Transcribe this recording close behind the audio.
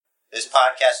This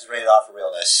podcast is rated R for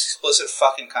realness. Explicit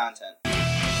fucking content.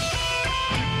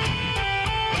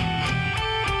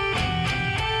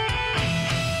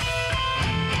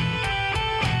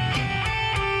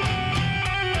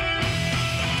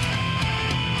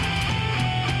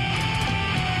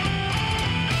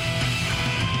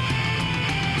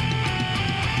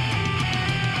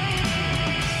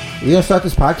 You gonna start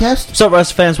this podcast? What's up,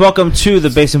 wrestling fans? Welcome to the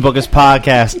Basement Bookers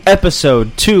Podcast,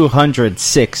 episode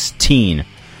 216.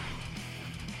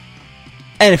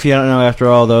 And if you don't know after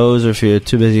all those, or if you're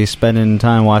too busy spending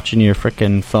time watching your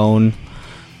frickin' phone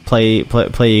play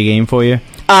your game for you,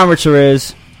 I'm Rich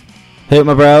Riz. Hit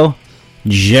my bro,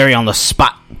 Jerry on the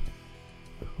spot.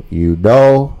 You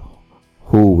know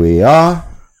who we are,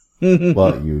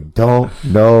 but you don't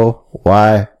know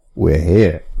why we're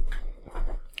here.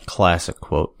 Classic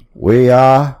quote. We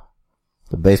are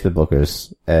the Basement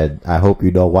Bookers, and I hope you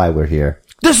know why we're here.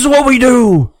 This is what we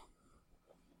do!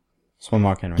 That's one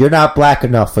Mark Henry. You're not black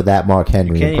enough for that Mark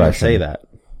Henry You can't impression. even say that.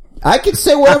 I can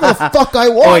say whatever the fuck I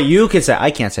want. Oh, you can say.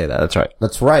 I can't say that. That's right.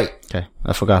 That's right. Okay,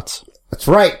 I forgot. That's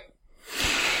right.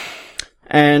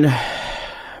 And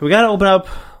we gotta open up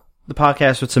the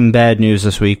podcast with some bad news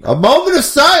this week. A moment of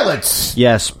silence.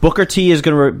 Yes, Booker T is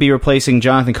going to be replacing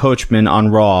Jonathan Coachman on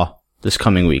Raw this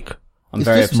coming week. I'm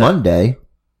very upset. It's Monday.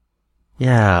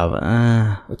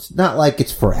 Yeah, it's not like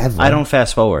it's forever. I don't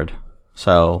fast forward,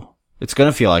 so it's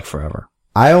going to feel like forever.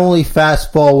 I only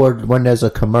fast forward when there's a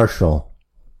commercial.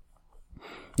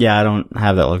 Yeah, I don't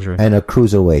have that luxury. And a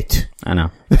cruiserweight. I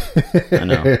know. I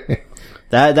know.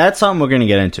 That's something we're going to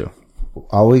get into.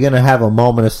 Are we going to have a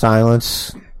moment of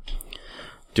silence?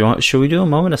 Should we do a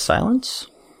moment of silence?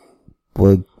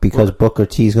 Well, because Booker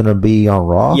T is going to be on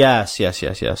Raw? Yes.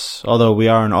 Although we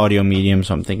are an audio medium,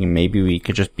 so I'm thinking maybe we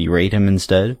could just berate him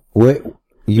instead.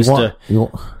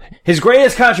 His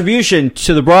greatest contribution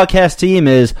to the broadcast team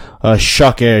is a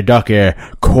shucker, ducker,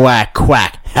 quack,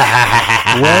 quack.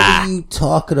 What are you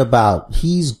talking about?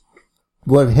 He's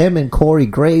with him and Corey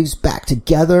Graves back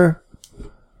together.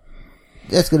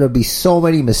 There's going to be so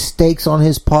many mistakes on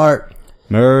his part.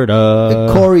 Murder.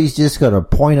 And Corey's just going to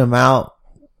point him out.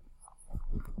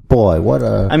 Boy, what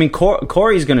a... I mean,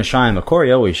 Corey's going to shine, but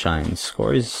Corey always shines.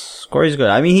 Corey's good.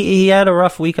 I mean, he had a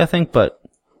rough week, I think, but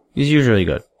he's usually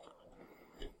good.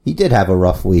 He did have a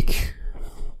rough week.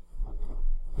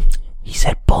 He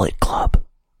said Bullet Club.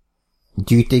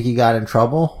 Do you think he got in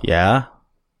trouble? Yeah.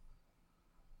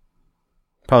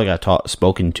 Probably got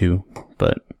spoken to,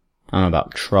 but I don't know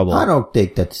about trouble. I don't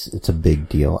think it's a big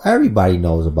deal. Everybody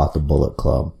knows about the Bullet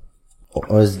Club.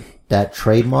 Or is that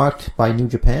trademarked by New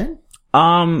Japan?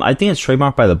 I think it's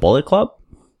trademarked by the Bullet Club.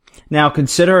 Now,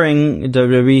 considering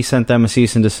WWE sent them a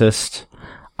cease and desist,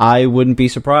 I wouldn't be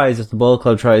surprised if the Bullet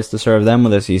Club tries to serve them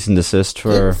with a cease and desist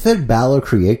for... Did Finn Balor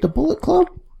create the Bullet Club?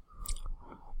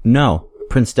 No.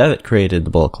 Prince Devitt created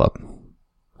the Bullet Club.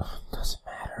 Doesn't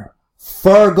matter.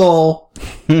 Fergal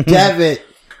Devitt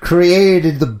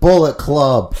created the Bullet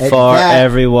Club. For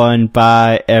everyone,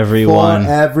 by everyone.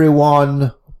 For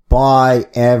everyone, by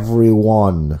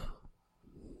everyone.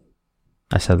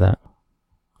 I said that.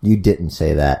 You didn't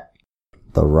say that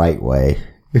the right way.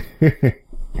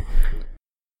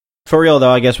 For real,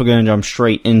 though, I guess we're going to jump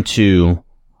straight into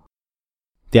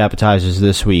the appetizers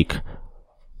this week.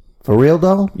 For real,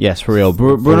 though? Yes, for real.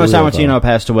 Bruno Sammartino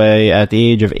passed away at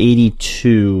the age of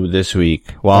 82 this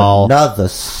week. While another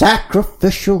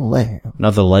sacrificial lamb.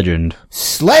 Another legend.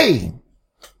 Slain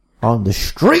on the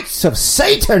streets of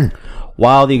Satan.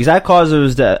 While the exact cause of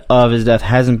his death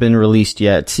hasn't been released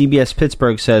yet, CBS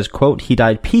Pittsburgh says, quote, he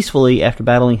died peacefully after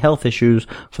battling health issues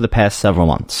for the past several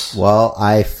months. Well,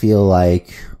 I feel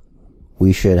like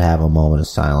we should have a moment of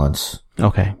silence.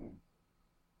 Okay.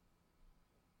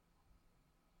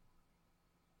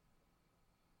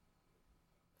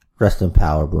 Rest in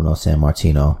power, Bruno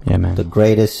Sammartino. Yeah, man. The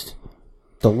greatest,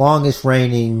 the longest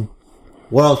reigning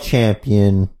world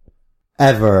champion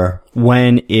ever.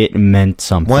 When it meant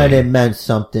something.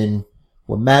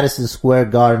 When Madison Square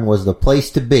Garden was the place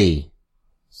to be.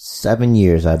 7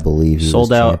 years, I believe, he was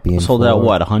champion. Sold out,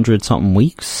 what, 100-something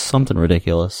weeks? Something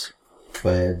ridiculous.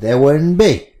 But there wouldn't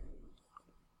be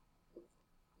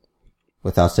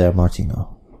without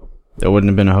Sammartino. There wouldn't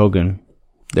have been a Hogan.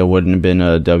 There wouldn't have been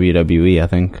a WWE, I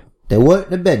think. There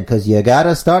wouldn't have been, because you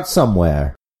gotta start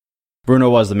somewhere. Bruno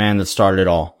was the man that started it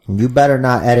all. You better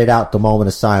not edit out the moment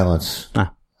of silence.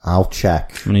 I'll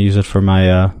check. I'm gonna use it for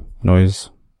my noise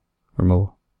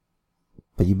removal.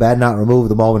 But you better not remove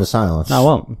the moment of silence. I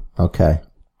won't. Okay.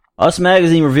 Us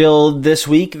Magazine revealed this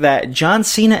week that John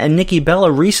Cena and Nikki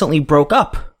Bella recently broke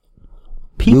up.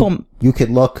 You could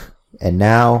look, and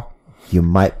now you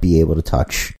might be able to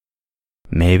touch.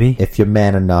 Maybe. If you're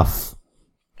man enough,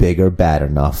 big or bad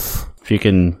enough. If you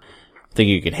think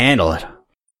you can handle it.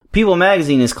 People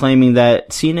magazine is claiming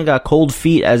that Cena got cold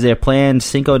feet as their planned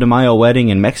Cinco de Mayo wedding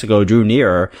in Mexico drew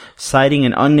nearer, citing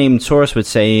an unnamed source with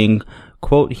saying,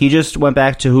 quote, he just went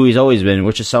back to who he's always been,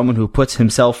 which is someone who puts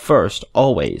himself first,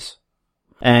 always.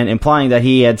 And implying that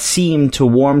he had seemed to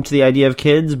warm to the idea of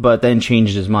kids, but then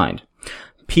changed his mind.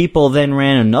 People then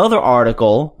ran another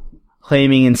article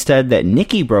claiming instead that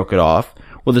Nikki broke it off,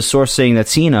 with a source saying that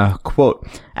Cena, quote,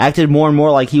 acted more and more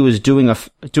like he was doing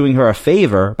her a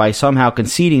favor by somehow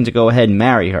conceding to go ahead and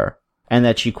marry her, and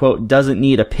that she, quote, doesn't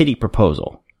need a pity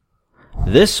proposal.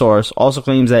 This source also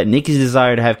claims that Nikki's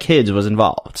desire to have kids was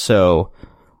involved, so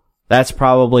that's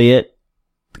probably it.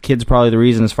 The kid's probably the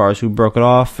reason as far as who broke it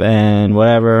off and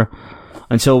whatever.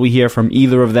 Until we hear from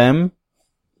either of them,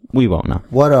 we won't know.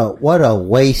 What a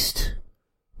waste.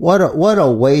 What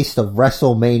a waste of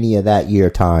WrestleMania that year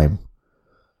time.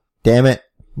 Damn it.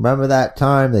 Remember that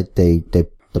time that the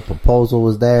proposal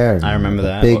was there? And I remember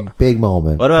that. Big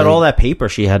moment. What about all that paper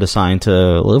she had to sign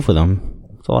to live with him?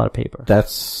 It's a lot of paper.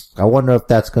 I wonder if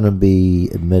that's going to be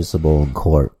admissible in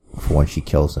court for when she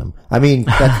kills him. I mean,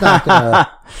 that's not going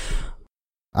to...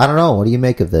 I don't know. What do you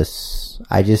make of this?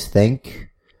 I just think...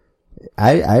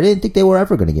 I didn't think they were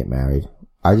ever going to get married.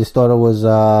 I just thought it was,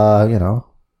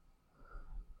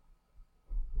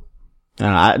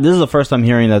 this is the first time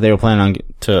hearing that they were planning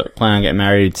on getting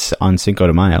married on Cinco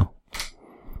de Mayo.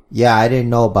 Yeah, I didn't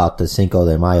know about the Cinco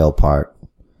de Mayo part,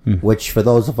 which for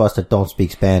those of us that don't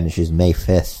speak Spanish is May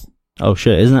 5th. Oh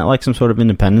shit, isn't that like some sort of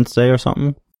Independence Day or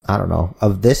something? I don't know.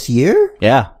 Of this year?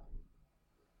 Yeah.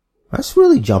 That's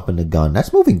really jumping the gun.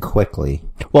 That's moving quickly.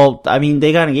 Well, I mean,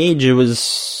 they got engaged, it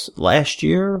was last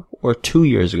year or 2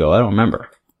 years ago, I don't remember.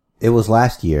 It was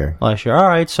last year. Last year,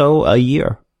 alright, so a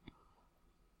year.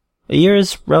 A year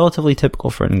is relatively typical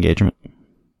for an engagement.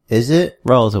 Is it?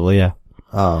 Relatively, yeah.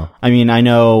 Oh. I mean, I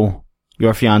know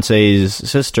your fiance's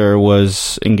sister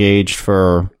was engaged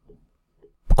for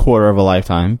a quarter of a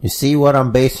lifetime. You see what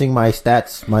I'm basing my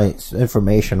stats, my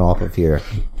information off of here.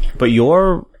 But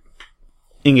your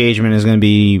engagement is going to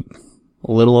be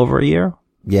a little over a year.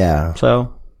 Yeah.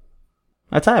 So,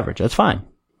 that's average. That's fine.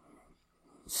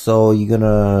 So, you're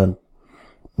gonna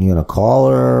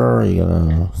call her? You're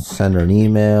gonna send her an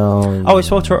email? Oh, I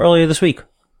spoke to her earlier this week.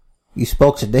 You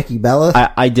spoke to Nikki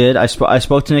Bella? I did. I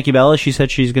spoke to Nikki Bella. She said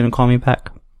she's going to call me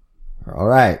back. All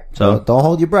right. So don't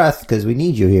hold your breath because we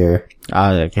need you here.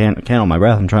 I can't hold my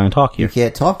breath. I'm trying to talk here. You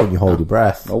can't talk when you hold your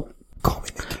breath. Nope. Call me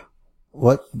Nikki.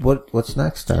 What's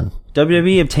next then?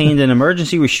 WWE obtained an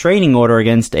emergency restraining order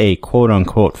against a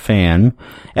quote-unquote fan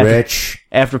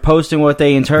after posting what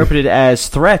they interpreted as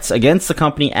threats against the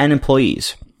company and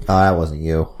employees. Oh, that wasn't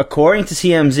you. According to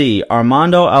TMZ,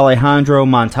 Armando Alejandro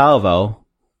Montalvo...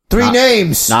 Three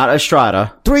names! Not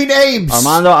Estrada. 3 names!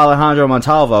 Armando Alejandro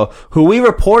Montalvo, who we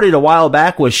reported a while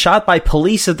back was shot by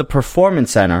police at the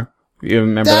Performance Center. You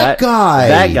remember that?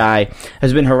 That guy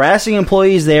has been harassing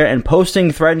employees there and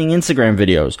posting threatening Instagram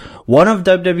videos. One of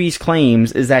WWE's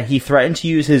claims is that he threatened to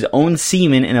use his own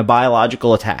semen in a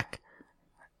biological attack.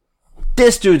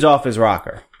 This dude's off his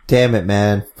rocker. Damn it,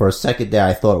 man. For a second there,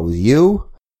 I thought it was you.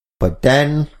 But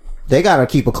then, they gotta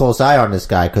keep a close eye on this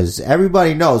guy, because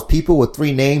everybody knows people with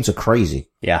 3 names are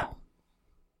crazy. Yeah.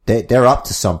 They're up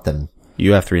to something.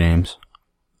 You have 3 names.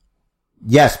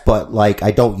 Yes, but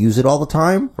I don't use it all the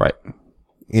time. Right.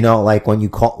 You know, when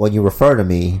you refer to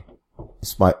me,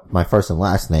 it's my first and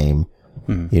last name.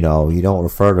 Mm-hmm. You know, you don't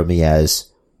refer to me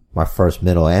as my first,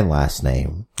 middle, and last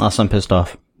name. Unless I'm pissed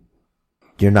off.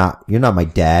 You're not my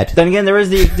dad. Then again, there is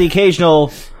the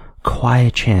occasional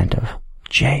quiet chant of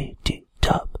JD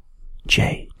Dub.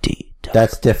 JD Dub.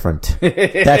 That's different.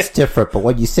 That's different. But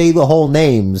when you say the whole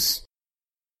names,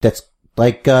 that's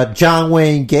like John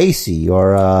Wayne Gacy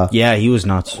or yeah, he was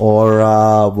nuts. Or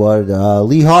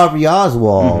Lee Harvey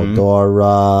Oswald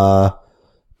or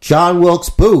John Wilkes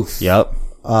Booth. Yep.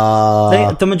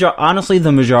 Honestly,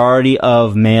 the majority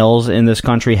of males in this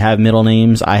country have middle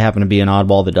names. I happen to be an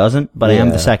oddball that doesn't, but I am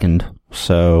the second,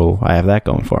 so I have that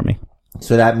going for me.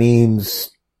 So that means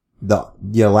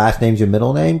your last name's your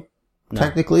middle name? No.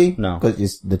 Technically? No.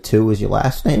 Because the 2 is your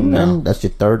last name then? That's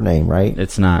your third name, right?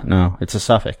 It's not, no. It's a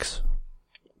suffix.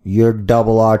 You're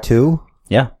double R2?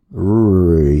 Yeah.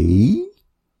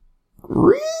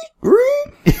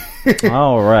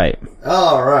 All right.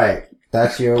 All right.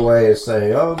 That's your way of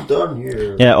saying, I'm done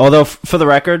here. Yeah, although, for the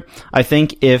record, I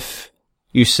think if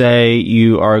you say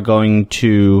you are going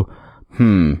to,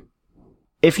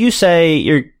 if you say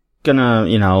you're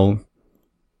gonna,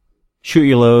 shoot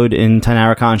your load in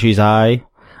Tainara Conchi's eye,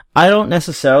 I don't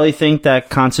necessarily think that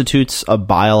constitutes a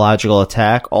biological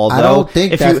attack, although... I don't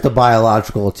think that's the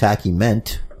biological attack he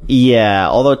meant. Yeah,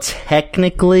 although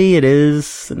technically it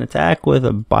is an attack with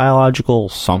a biological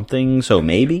something, so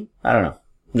maybe? I don't know.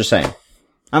 I'm just saying.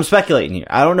 I'm speculating here.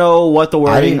 I don't know what the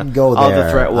wording of the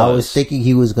threat was. I was thinking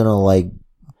he was gonna, like,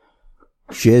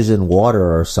 jizz in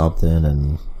water or something,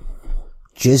 and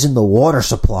jizz in the water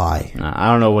supply.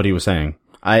 I don't know what he was saying.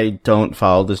 I don't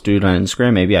follow this dude on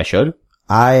Instagram. Maybe I should.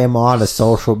 I am on a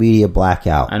social media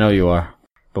blackout. I know you are.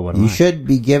 But what you should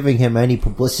be giving him any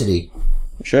publicity.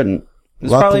 You shouldn't.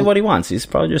 This is probably what he wants. He's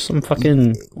probably just some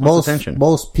fucking attention.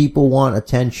 Most people want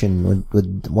attention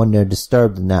when they're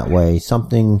disturbed in that way.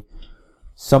 Something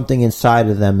inside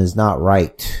of them is not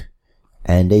right,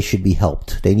 and they should be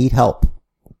helped. They need help.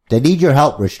 They need your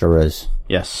help, Rich Torres.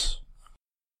 Yes.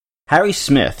 Harry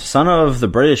Smith, son of the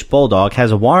British Bulldog,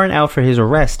 has a warrant out for his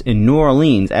arrest in New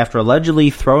Orleans after allegedly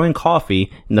throwing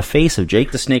coffee in the face of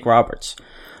Jake the Snake Roberts.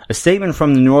 A statement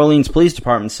from the New Orleans Police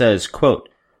Department says, quote,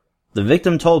 "The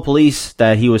victim told police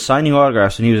that he was signing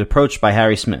autographs when he was approached by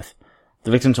Harry Smith.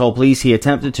 The victim told police he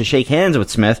attempted to shake hands with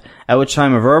Smith, at which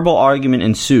time a verbal argument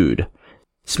ensued.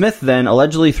 Smith then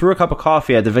allegedly threw a cup of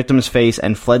coffee at the victim's face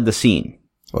and fled the scene."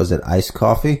 Was it iced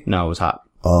coffee? No, it was hot.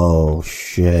 Oh,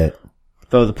 shit.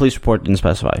 Though the police report didn't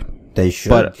specify. They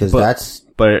should, because that's...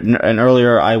 But an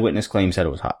earlier eyewitness claim said it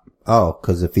was hot. Oh,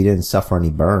 because if he didn't suffer any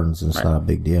burns, it's not a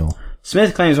big deal.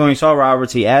 Smith claims when he saw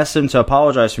Roberts, he asked him to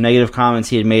apologize for negative comments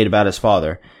he had made about his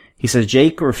father. He says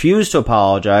Jake refused to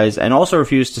apologize and also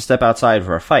refused to step outside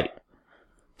for a fight.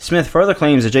 Smith further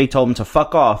claims that Jake told him to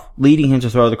fuck off, leading him to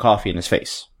throw the coffee in his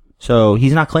face. So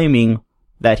he's not claiming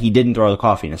that he didn't throw the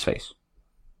coffee in his face.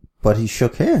 But he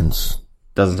shook hands.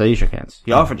 Doesn't say he shook hands.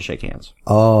 He offered to shake hands.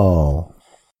 Oh.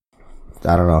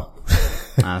 I don't know.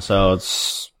 So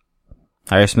it's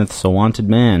Harry Smith's a wanted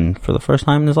man for the first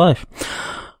time in his life.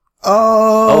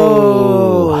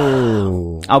 Oh.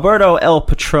 Alberto El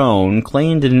Patron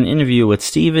claimed in an interview with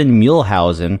Steven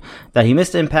Muehlhausen that he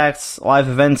missed Impact's live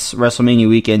events WrestleMania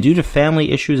weekend due to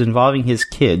family issues involving his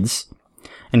kids,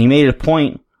 and he made a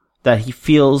point that he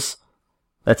feels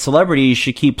that celebrities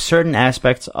should keep certain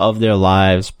aspects of their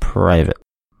lives private.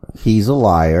 He's a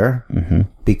liar,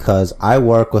 because I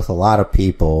work with a lot of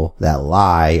people that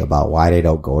lie about why they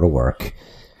don't go to work.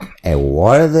 And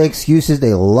one of the excuses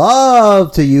they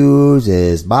love to use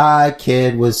is, my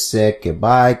kid was sick and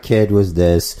my kid was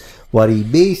this. What he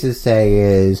means to say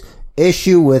is,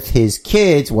 issue with his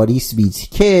kids, when he means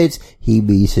kids, he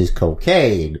means his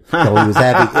cocaine. So he was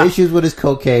having issues with his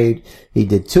cocaine. He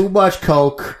did too much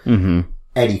coke, and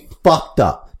he fucked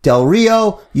up. Del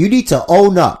Rio, you need to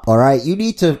own up, alright? You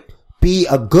need to be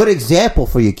a good example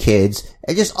for your kids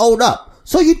and just own up.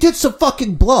 So you did some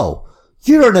fucking blow.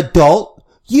 You're an adult.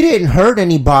 You didn't hurt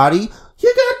anybody.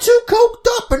 You got too coked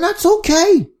up, and that's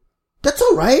okay. That's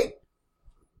alright.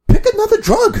 Pick another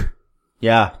drug.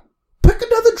 Yeah. Pick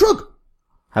another drug.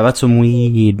 How about some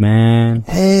weed, man?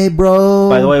 Hey, bro.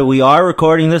 By the way, we are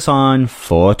recording this on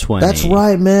 420. That's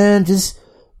right, man. Just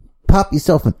pop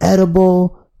yourself an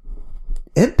edible.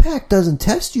 Impact doesn't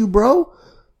test you, bro.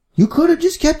 You could have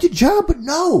just kept your job, but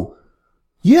no.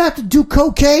 You have to do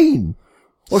cocaine.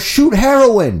 Or shoot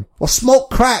heroin. Or smoke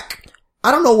crack.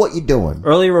 I don't know what you're doing.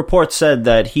 Earlier reports said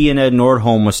that he and Ed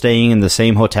Nordholm were staying in the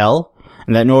same hotel,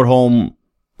 and that Nordholm,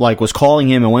 was calling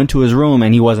him and went to his room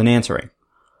and he wasn't answering.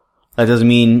 That doesn't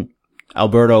mean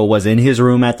Alberto was in his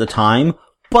room at the time,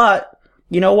 but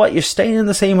you know what? You're staying in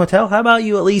the same hotel. How about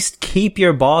you at least keep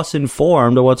your boss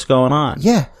informed of what's going on?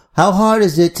 Yeah. How hard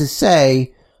is it to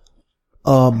say,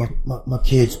 my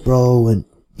kids, bro, and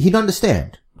he'd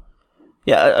understand.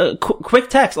 Yeah, quick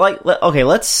text.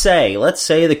 Let's say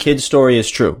the kid's story is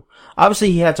true.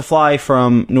 Obviously, he had to fly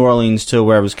from New Orleans to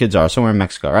wherever his kids are, somewhere in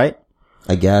Mexico, right?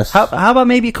 I guess. How about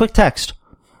maybe a quick text?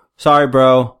 Sorry,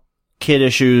 bro. Kid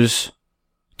issues.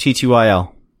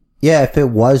 TTYL. Yeah, if it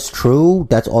was true,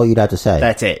 that's all you'd have to say.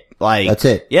 That's it. That's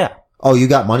it. Yeah. Oh, you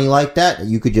got money like that?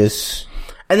 You could just...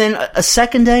 And then a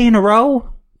second day in a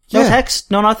row? No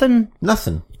text? No nothing?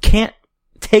 Nothing. Can't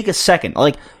take a second.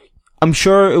 I'm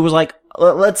sure it was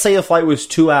let's say the flight was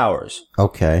 2 hours.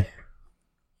 Okay.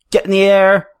 Get in the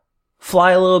air,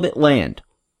 fly a little bit, land.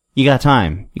 You got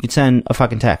time. You could send a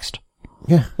fucking text.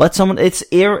 Yeah. Let someone,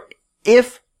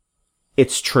 if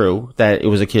it's true that it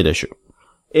was a kid issue,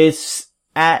 it's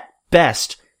at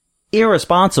best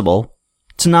irresponsible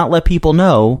to not let people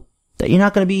know that you're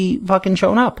not going to be fucking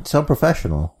showing up. It's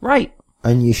unprofessional. Right.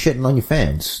 And you're shitting on your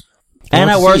fans. And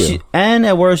at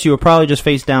worst, you were probably just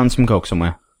face down some coke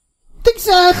somewhere.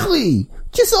 Exactly.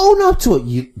 Just own up to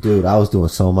it. Dude, I was doing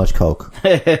so much coke.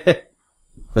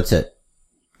 That's it.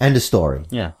 End of story.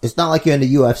 Yeah. It's not like you're in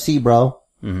the UFC, bro.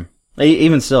 Mm-hmm.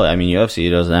 Even still, I mean, UFC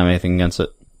doesn't have anything against it.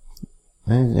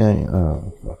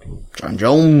 Fucking John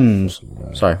Jones.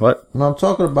 Sorry, what? No, I'm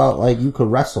talking about, like, you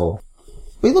could wrestle.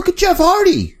 But look at Jeff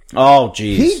Hardy. Oh,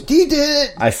 jeez. He did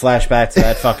it. I flash back to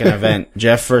that fucking event.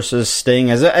 Jeff versus Sting.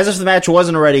 As if the match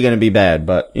wasn't already going to be bad,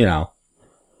 but, you know.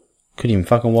 Couldn't even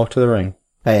fucking walk to the ring.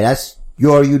 Hey, that's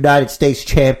your United States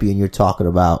champion you're talking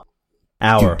about.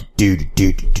 Our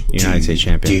United States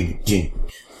champion.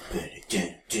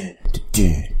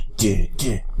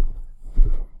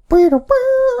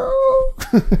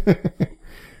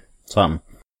 Something.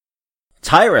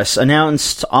 Tyrus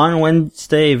announced on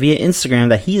Wednesday via Instagram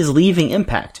that he is leaving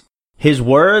Impact. His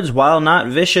words, while not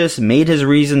vicious, made his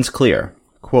reasons clear.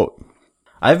 Quote,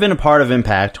 I've been a part of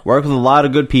Impact, worked with a lot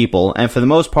of good people, and for the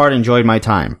most part enjoyed my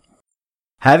time.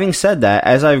 Having said that,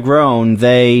 as I've grown,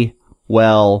 change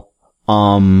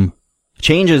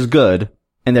is good,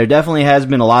 and there definitely has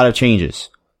been a lot of changes.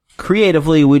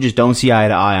 Creatively, we just don't see eye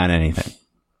to eye on anything.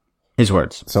 His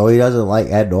words. So he doesn't like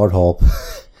Ed Nordholm.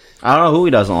 I don't know who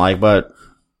he doesn't like, but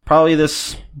probably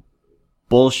this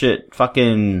bullshit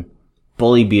fucking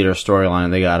bully beater storyline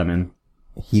they got him in.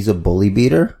 He's a bully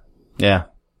beater? Yeah.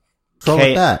 What's wrong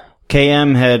with that?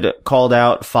 KM had called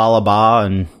out Falaba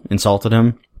and insulted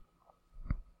him.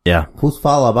 Yeah. Who's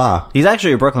Falaba? He's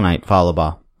actually a Brooklynite,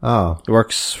 Falaba. Oh. He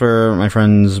works for my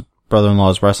friend's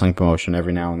brother-in-law's wrestling promotion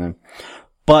every now and then.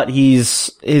 But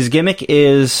his gimmick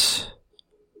is...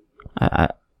 I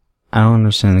don't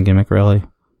understand the gimmick, really.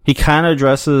 He kind of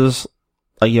dresses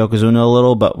like Yokozuna a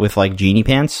little, but with, like, genie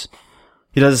pants.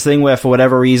 He does this thing where, for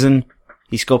whatever reason,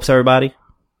 he scopes everybody,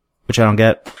 which I don't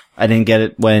get. I didn't get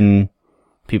it when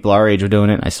people our age were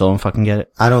doing it. I still don't fucking get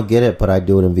it. I don't get it, but I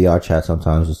do it in VR chat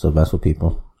sometimes just to mess with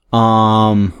people.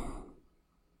 And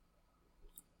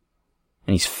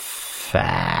he's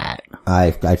fat.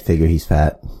 I figure he's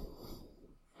fat.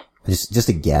 Just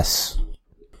a guess.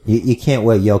 You can't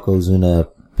wear Yokozuna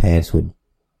pants with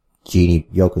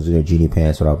Yokozuna genie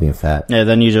pants without being fat. Yeah,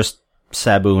 then you just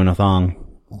Sabu in a thong.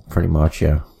 Pretty much,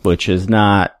 yeah. Which is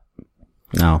not...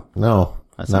 No. No.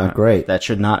 That's not great. That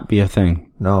should not be a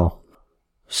thing. No.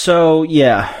 So,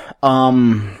 yeah.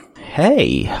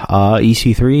 Hey,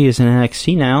 EC3 is in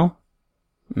NXT now.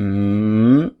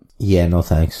 Yeah, no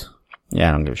thanks. Yeah,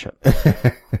 I don't give a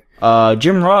shit.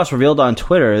 Jim Ross revealed on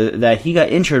Twitter that he got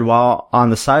injured while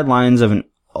on the sidelines of an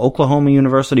Oklahoma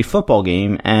University football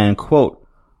game and, quote,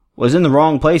 was in the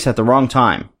wrong place at the wrong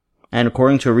time. And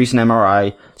according to a recent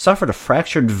MRI, suffered a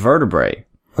fractured vertebrae.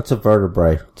 What's a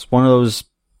vertebrae? It's one of those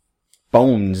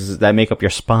bones that make up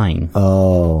your spine.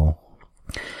 Oh.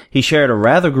 He shared a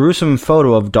rather gruesome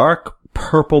photo of dark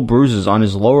purple bruises on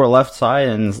his lower left side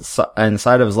and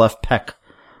side of his left pec.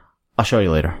 I'll show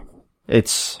you later.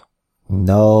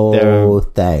 No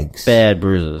thanks. Bad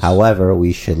bruises. However,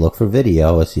 we should look for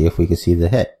video and see if we can see the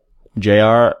hit.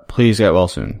 JR, please get well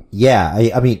soon. Yeah,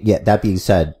 I mean, yeah, that being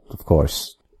said, of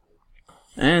course.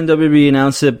 And WWE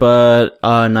announced it, but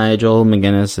Nigel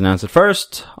McGuinness announced it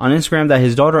first on Instagram that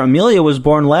his daughter Amelia was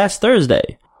born last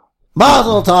Thursday.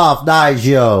 Mazel tov,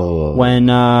 Nigel! When,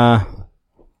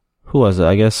 who was it?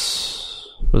 I guess,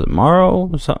 was it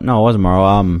Morrow? No, it wasn't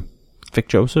Morrow. Vic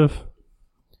Joseph?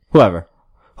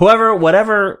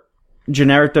 Whatever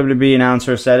generic WWE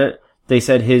announcer said it, they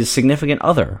said his significant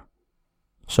other.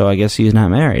 So I guess he's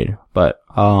not married, but,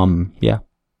 yeah.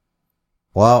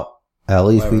 Well, at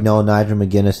least we know Nigel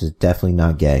McGuinness is definitely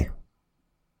not gay.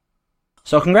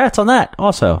 So congrats on that,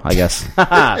 also, I guess.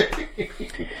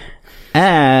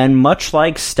 And much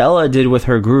like Stella did with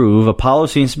her groove, Apollo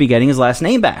seems to be getting his last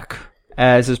name back,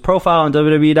 as his profile on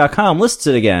WWE.com lists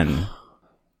it again.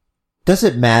 Does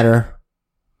it matter?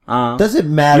 Does it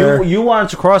matter? You wanted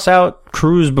to cross out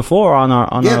Cruz before on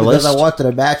our list. Yeah, because I wanted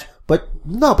a match. But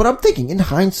I'm thinking, in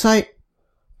hindsight,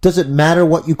 does it matter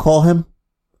what you call him?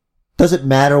 Does it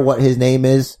matter what his name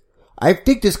is? I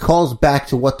think this calls back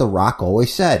to what The Rock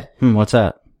always said. What's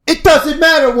that? It doesn't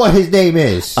matter what his name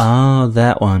is. Oh,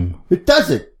 that one. It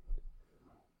doesn't.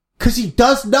 Because he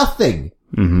does nothing.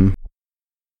 Mm-hmm.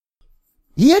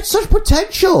 He had such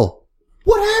potential.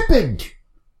 What happened?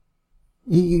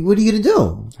 What are you going to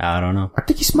do? I don't know. I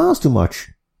think he smiles too much.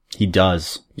 He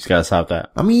does. He's got to stop that.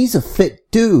 I mean, he's a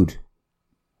fit dude.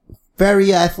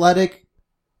 Very athletic.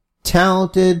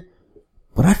 Talented.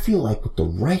 But I feel like with the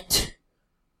right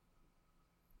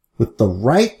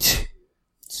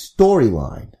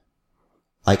storyline,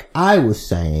 like I was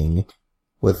saying,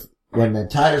 when the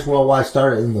Titus Worldwide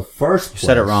started in the first place. You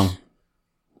said it wrong.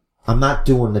 I'm not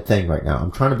doing the thing right now.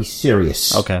 I'm trying to be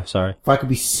serious. Okay, sorry. If I could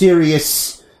be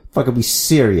serious, Fucking be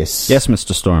serious. Yes,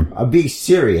 Mr. Storm. I'm being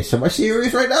serious. Am I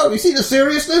serious right now? Do you see the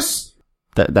seriousness?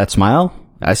 That smile?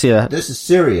 I see that. This is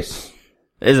serious.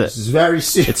 Is it? This is very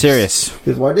serious. It's serious.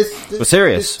 Because when It's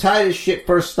serious. this Titus shit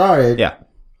first started, Yeah.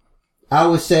 I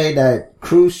was saying that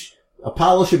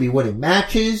Apollo should be winning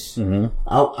matches. Mm-hmm.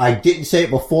 I didn't say it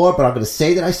before, but I'm going to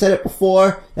say that I said it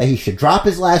before, that he should drop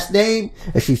his last name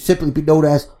and should simply be known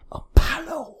as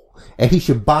Apollo. And he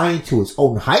should buy into his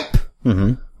own hype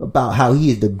about how he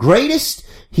is the greatest.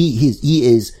 He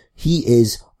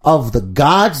is of the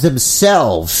gods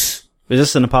themselves. Is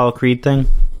this an Apollo Creed thing?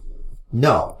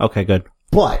 No. Okay, good.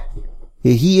 But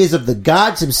he is of the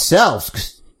gods themselves.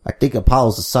 'Cause I think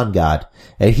Apollo's the sun god,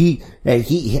 and he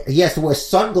has to wear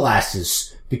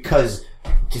sunglasses because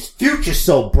his future's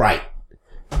so bright.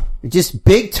 Just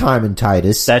big time in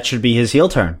Titus. That should be his heel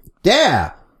turn.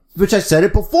 Yeah, which I said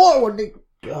it before when they.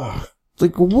 It's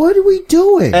like, what are we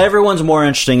doing? Everyone's more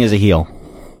interesting as a heel.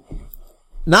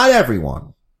 Not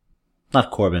everyone.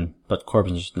 Not Corbin, but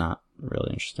Corbin's just not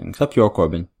really interesting. Except your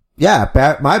Corbin. Yeah,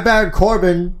 my Baron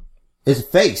Corbin is a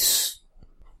face.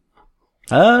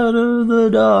 Out of the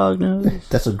darkness.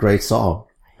 That's a great song.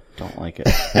 Don't like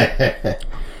it.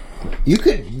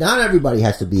 Not everybody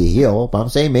has to be a heel, but I'm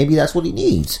saying maybe that's what he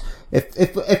needs.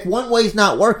 If one way's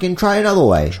not working, try another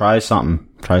way. Try something.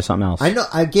 Try something else. I know,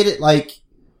 I get it, like,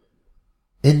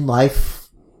 in life,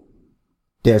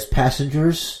 there's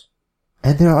passengers,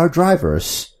 and there are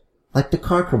drivers. Like the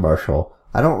car commercial.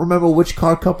 I don't remember which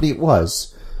car company it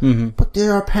was. Mm-hmm. But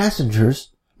there are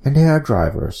passengers, and there are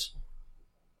drivers.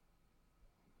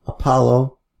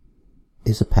 Apollo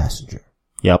is a passenger.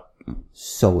 Yep.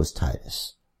 So is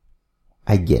Titus.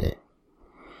 I get it.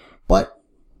 But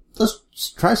let's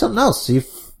try something else. See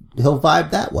if he'll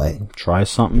vibe that way. Try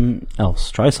something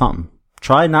else. Try something.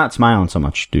 Try not smiling so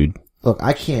much, dude. Look,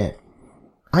 I can't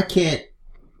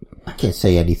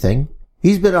say anything.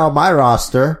 He's been on my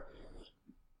roster.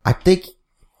 I think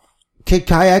Kid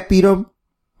Kayak beat him.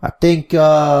 I think,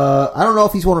 I don't know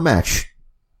if he's won a match.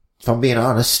 If I'm being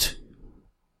honest.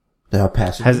 There are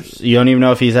passengers. You don't even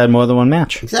know if he's had more than one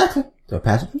match. Exactly. There are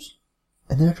passengers.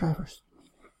 And there are drivers.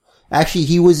 Actually,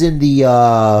 he was in the,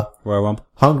 Royal Rumble?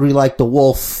 Hungry Like the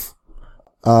Wolf,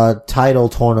 title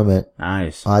tournament.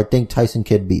 Nice. I think Tyson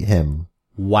Kidd beat him.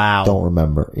 Wow. Don't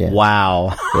remember. Yeah.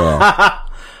 Wow. Yeah.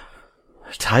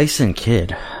 Tyson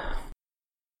Kidd.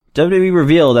 WWE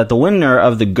revealed that the winner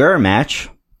of the GUR match,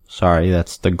 sorry,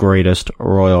 that's the greatest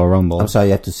Royal Rumble. I'm sorry,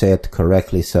 you have to say it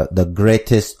correctly, sir. The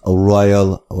greatest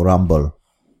Royal Rumble.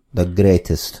 The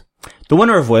greatest. The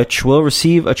winner of which will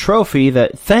receive a trophy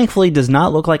that thankfully does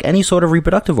not look like any sort of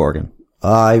reproductive organ.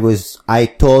 I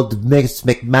told Miss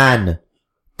McMahon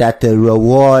that the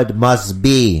reward must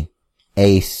be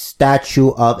a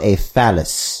statue of a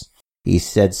phallus. He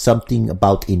said something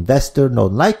about investor, no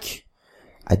like.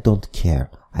 I don't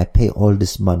care. I pay all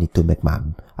this money to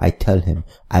McMahon. I tell him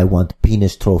I want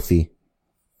penis trophy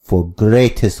for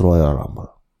greatest Royal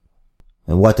Rumble.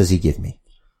 And what does he give me?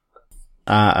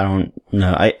 I don't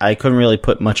know. I couldn't really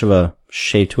put much of a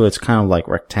shape to it. It's kind of like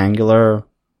rectangular.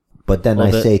 But then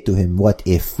I say to him, what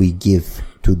if we give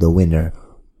to the winner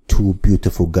 2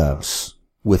 beautiful girls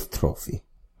with trophy?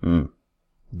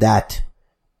 That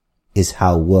is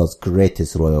how world's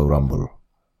greatest Royal Rumble.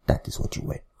 That is what you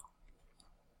win.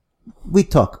 We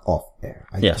talk off air.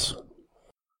 Yes.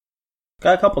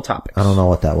 Got a couple topics. I don't know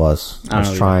what that was. I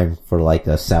was trying for like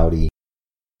a Saudi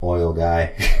oil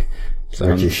guy.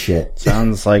 Rich as shit.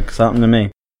 Sounds like something to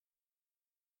me.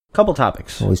 Couple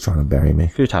topics. Always trying to bury me. A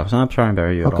few topics. I'm not trying to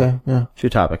bury you at all. Okay, yeah. A few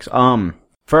topics.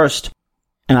 First,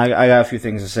 and I got a few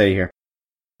things to say here.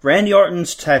 Randy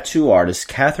Orton's tattoo artist,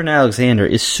 Catherine Alexander,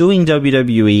 is suing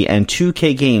WWE and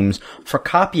 2K Games for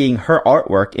copying her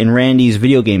artwork in Randy's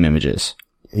video game images.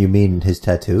 You mean his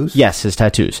tattoos? Yes, his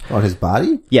tattoos. On his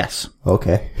body? Yes.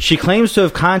 Okay. She claims to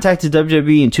have contacted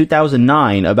WWE in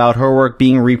 2009 about her work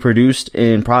being reproduced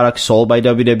in products sold by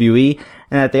WWE,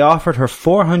 and that they offered her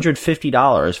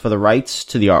 $450 for the rights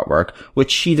to the artwork,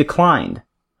 which she declined.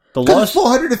 Because it's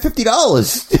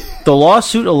 $450. The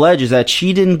lawsuit alleges that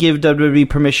she didn't give WWE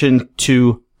permission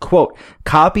to, quote,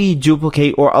 copy,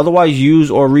 duplicate, or otherwise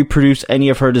use or reproduce any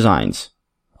of her designs.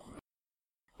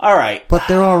 Alright. But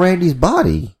they're on Randy's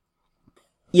body.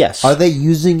 Yes. Are they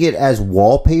using it as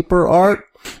wallpaper art?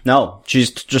 No,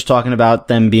 she's just talking about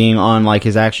them being on, like,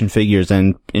 his action figures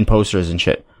and in posters and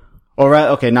shit. Or,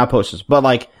 okay, not posters, but,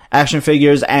 like, action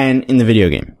figures and in the video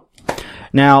game.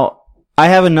 Now, I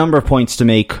have a number of points to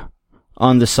make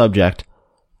on the subject.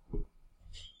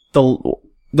 The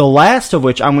last of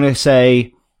which I'm going to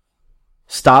say,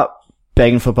 stop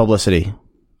begging for publicity,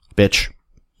 bitch.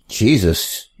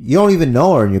 Jesus. You don't even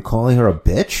know her and you're calling her a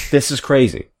bitch? This is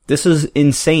crazy. This is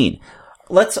insane.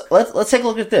 Let's take a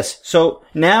look at this. So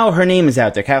now her name is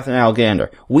out there, Catherine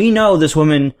Alexander. We know this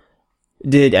woman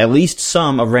did at least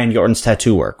some of Randy Orton's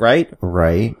tattoo work, right?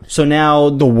 Right. So now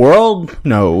the world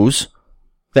knows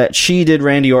that she did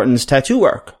Randy Orton's tattoo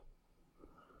work.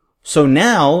 So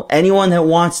now anyone that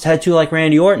wants tattoo like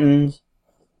Randy Orton's,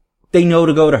 they know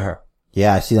to go to her.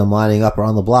 Yeah, I see them lining up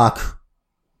around the block.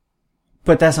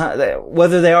 But that's not,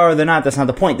 whether they are or they're not, that's not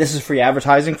the point. This is free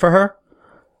advertising for her.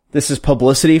 This is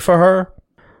publicity for her.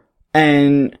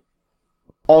 And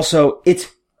also, it's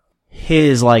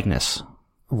his likeness.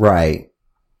 Right.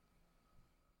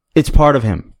 It's part of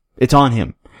him. It's on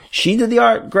him. She did the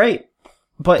art, great.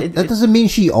 But that doesn't mean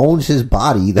she owns his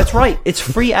body. That's right. It's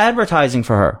free advertising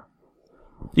for her.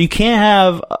 You can't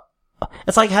have,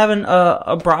 it's like having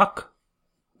a Brock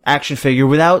action figure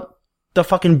without the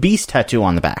fucking beast tattoo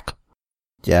on the back.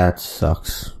 Yeah, it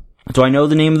sucks. Do I know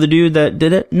the name of the dude that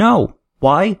did it? No.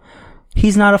 Why?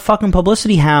 He's not a fucking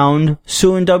publicity hound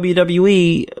suing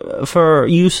WWE for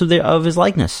use of his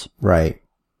likeness. Right.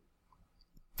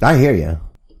 I hear you.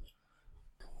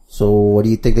 So what do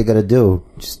you think they're gonna do?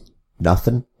 Just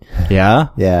nothing? Yeah?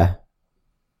 Yeah.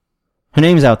 Her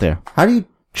name's out there. How do you...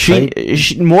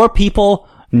 She more people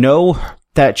know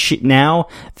that now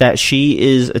that she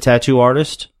is a tattoo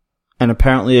artist, and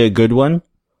apparently a good one,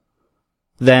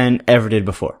 than ever did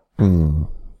before.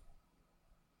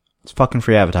 It's fucking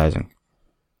free advertising.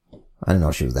 I didn't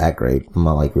know she was that great. I'm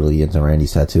not like really into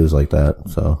Randy's tattoos like that,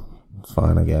 so it's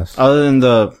fine, I guess. Other than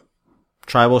the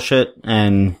tribal shit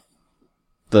and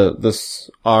this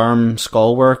arm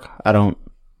skull work, I don't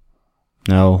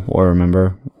know or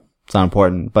remember. It's not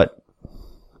important, but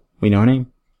we know her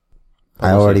name.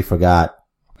 I already forgot.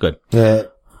 Good. Yeah.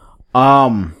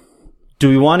 Do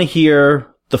we want to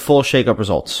hear the full shakeup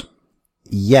results?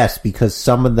 Yes, because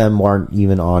some of them weren't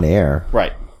even on air.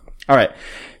 Right. All right.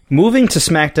 Moving to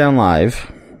SmackDown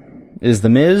Live is The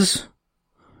Miz,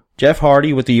 Jeff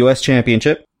Hardy with the U.S.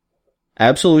 Championship,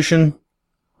 Absolution,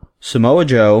 Samoa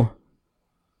Joe,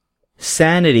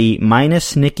 Sanity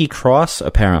minus Nikki Cross,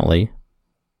 apparently,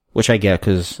 which I get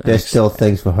because there's still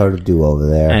things for her to do over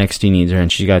there. NXT needs her,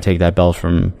 and she's got to take that belt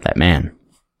from that man.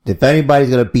 If anybody's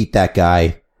going to beat that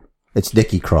guy, it's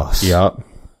Nikki Cross. Yup.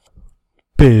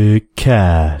 Big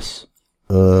Cass.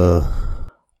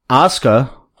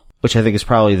 Asuka, which I think is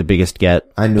probably the biggest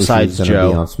get. I knew besides she was going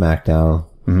to be on SmackDown.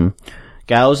 Mm-hmm.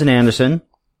 Gallows and Anderson.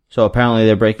 So apparently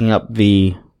they're breaking up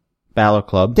the Balor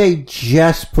Club. They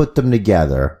just put them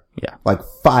together. Yeah. Like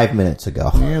 5 minutes ago.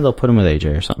 Yeah, they'll put him with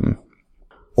AJ or something.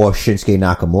 Or Shinsuke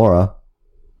Nakamura.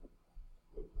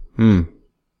 Well,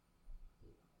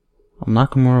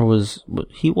 Nakamura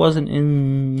he wasn't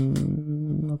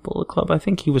in the Bullet Club. I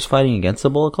think he was fighting against the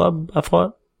Bullet Club, I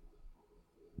thought.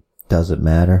 Doesn't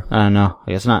matter. I don't know.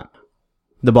 I guess not.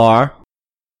 The Bar.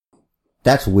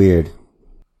 That's weird.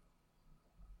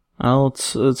 Well,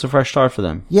 it's a fresh start for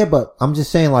them. Yeah, but I'm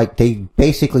just saying, like, they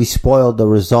basically spoiled the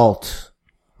result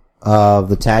of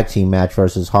the tag team match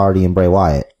versus Hardy and Bray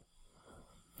Wyatt.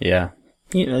 Yeah.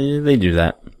 They do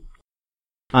that.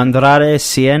 Andrade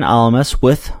Cien Almas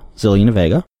with Zelina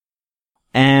Vega.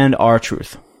 And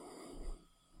R-Truth.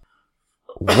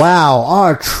 Wow,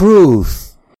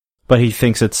 R-Truth. But he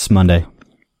thinks it's Monday.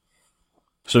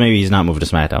 So maybe he's not moving to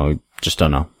SmackDown. We just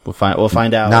don't know. We'll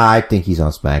find out. Nah, I think he's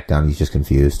on SmackDown. He's just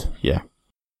confused. Yeah.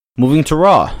 Moving to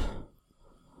Raw.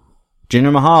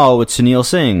 Jinder Mahal with Sunil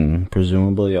Singh.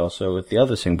 Presumably also with the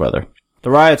other Singh brother. The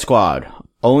Riot Squad.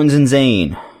 Owens and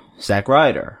Zayn. Zack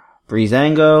Ryder.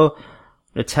 Breezango.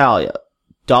 Natalya.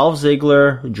 Dolph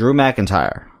Ziggler. Drew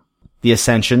McIntyre. The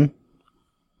Ascension.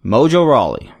 Mojo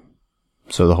Rawley.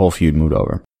 So the whole feud moved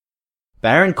over.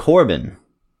 Baron Corbin.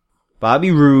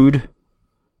 Bobby Roode.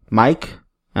 Mike.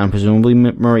 And presumably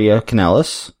Maria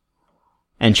Kanellis.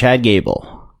 And Chad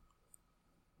Gable.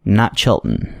 Not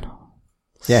Chilton.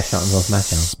 Yeah, Shelton's on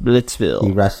SmackDown. Splitsville.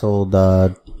 He wrestled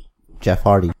Jeff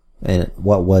Hardy in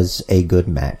what was a good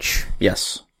match.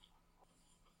 Yes.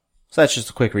 So that's just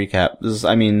a quick recap. There's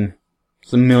a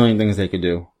million things they could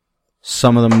do.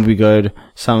 Some of them will be good.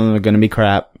 Some of them are going to be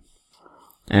crap.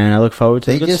 And I look forward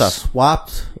to the good stuff. They just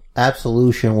swapped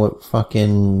Absolution with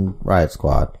fucking Riot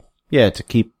Squad. Yeah, to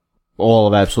keep all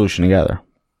of Absolution together.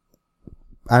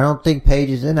 I don't think Paige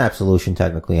is in Absolution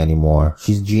technically anymore.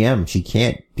 She's GM. She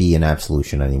can't be in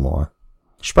Absolution anymore.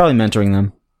 She's probably mentoring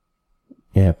them.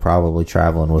 Yeah, probably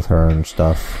traveling with her and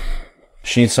stuff.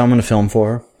 She needs someone to film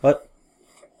for her.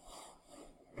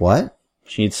 What?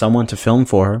 She needs someone to film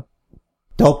for her.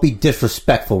 Don't be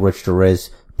disrespectful, Rich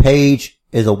DeRiz. Paige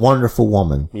is a wonderful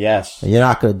woman. Yes. And you're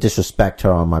not going to disrespect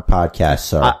her on my podcast,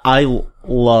 sir. I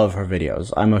love her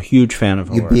videos. I'm a huge fan of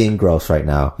her You're work. being gross right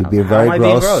now. You're being How very am I gross.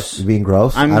 being gross? You're being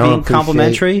gross. I'm I don't being appreciate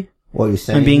complimentary. what you're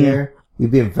saying here. You're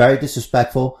being very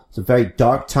disrespectful. It's a very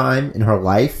dark time in her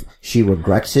life. She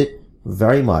regrets it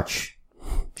very much.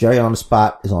 Jerry on the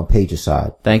Spot is on Paige's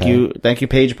side. Thank you,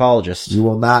 Paige apologist. I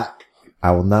will not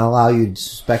allow you to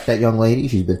disrespect that young lady.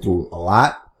 She's been through a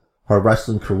lot. Her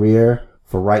wrestling career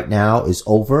for right now is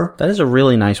over. That is a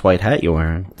really nice white hat you're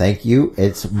wearing. Thank you.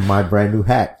 It's my brand new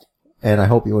hat. And I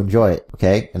hope you enjoy it.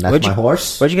 Okay? And that's my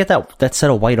horse. Where'd you get that set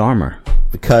of white armor?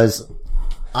 Because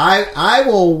I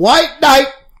will white knight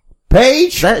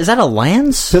Paige. Is that a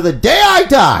lance? To the day I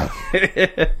die.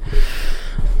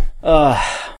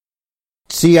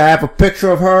 See, I have a picture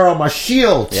of her on my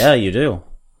shield. Yeah, you do.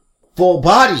 Full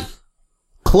body.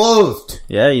 Clothed.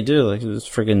 Yeah, you do. Like, just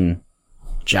friggin'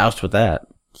 joust with that.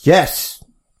 Yes.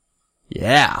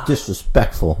 Yeah.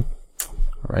 Disrespectful.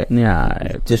 Right in the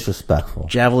eye. Disrespectful.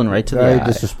 Javelin right to the Very eye.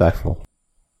 disrespectful.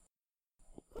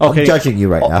 Okay. I'm judging you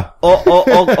right now.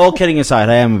 All kidding aside,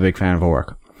 I am a big fan of her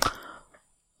work.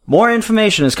 More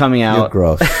information is coming out. You're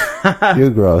gross. You're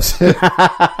gross. You're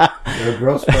a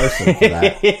gross person for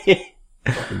that.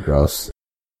 Fucking gross.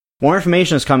 More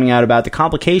information is coming out about the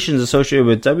complications associated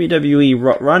with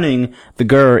WWE running the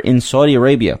GER in Saudi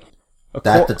Arabia.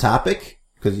 That the topic?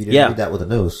 Because you didn't read that with the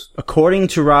news. According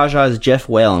to Raja's Jeff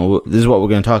Whalen, this is what we're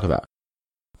going to talk about.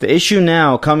 The issue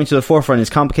now coming to the forefront is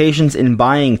complications in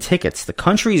buying tickets. The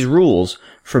country's rules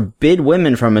forbid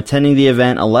women from attending the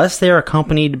event unless they are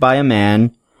accompanied by a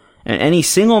man, and any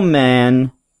single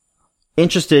man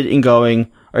interested in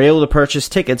going are able to purchase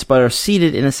tickets but are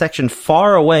seated in a section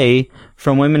far away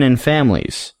from women and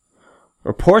families.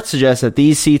 Reports suggest that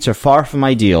these seats are far from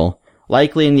ideal,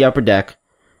 likely in the upper deck,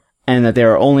 and that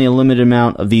there are only a limited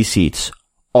amount of these seats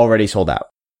already sold out.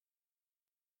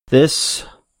 This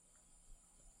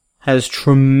has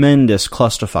tremendous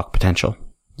clusterfuck potential.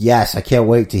 Yes, I can't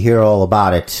wait to hear all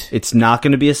about it. It's not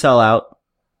going to be a sellout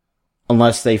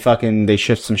unless they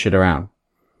shift some shit around.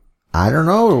 I don't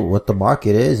know what the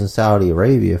market is in Saudi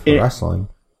Arabia for wrestling.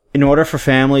 In order for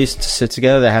families to sit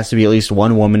together, there has to be at least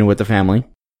one woman with the family.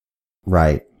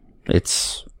 Right.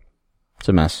 It's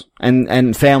a mess.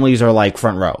 And families are like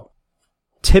front row.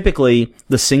 Typically,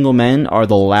 the single men are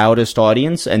the loudest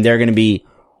audience, and they're going to be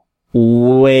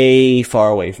way far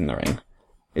away from the ring.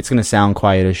 It's going to sound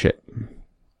quiet as shit.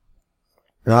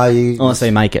 Unless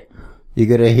they mic it. You're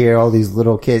going to hear all these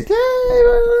little kids.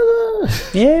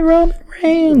 Yeah, Roman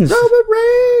Reigns. Roman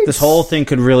Reigns. This whole thing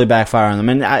could really backfire on them.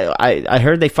 And I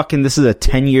heard this is a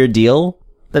 10-year deal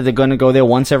that they're going to go there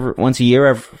once a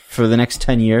year for the next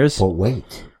 10 years. But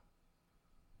wait.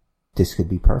 This could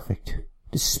be perfect.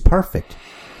 This is perfect.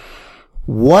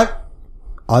 What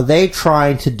are they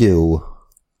trying to do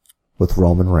with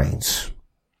Roman Reigns?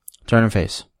 Turn him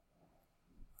face.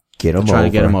 Get him over. Trying to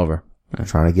get him over. I'm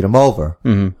trying to get him over.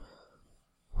 Mm-hmm.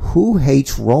 Who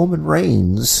hates Roman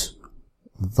Reigns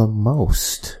the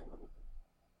most?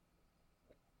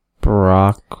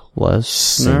 Brock Lesnar.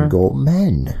 Single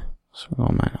men.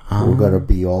 We're going to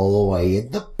be all the way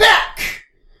in the back.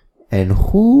 And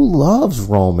who loves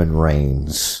Roman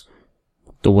Reigns?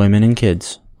 The women and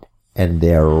kids. And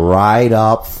they're right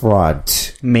up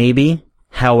front. Maybe.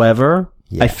 However,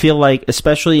 I feel like,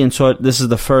 especially in this is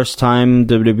the first time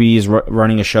WWE is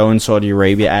running a show in Saudi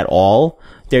Arabia at all.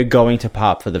 They're going to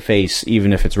pop for the face,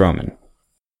 even if it's Roman.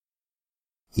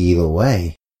 Either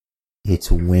way,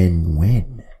 it's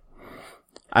win-win.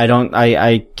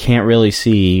 I can't really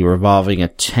see revolving a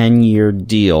 10-year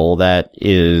deal that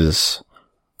is...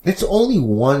 It's only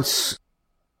once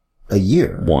a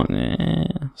year.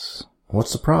 Yes.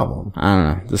 What's the problem? I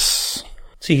don't know. It's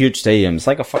a huge stadium. It's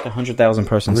like a fucking 100,000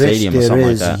 person stadium or something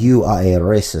like that. You are a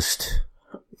racist.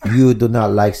 You do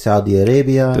not like Saudi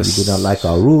Arabia. You do not like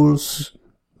our rules.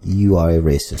 You are a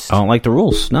racist. I don't like the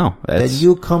rules. No. Then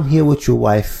you come here with your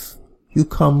wife. You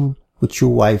come with your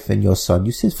wife and your son.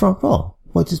 You sit front row.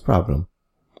 What's his problem?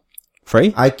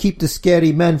 Free? I keep the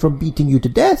scary men from beating you to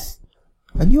death.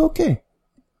 And you okay.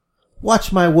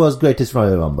 Watch my world's greatest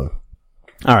Royal Rumble.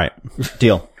 All right.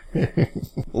 Deal.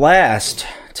 Last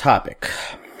topic.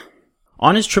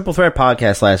 On his Triple Threat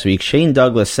podcast last week, Shane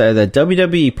Douglas said that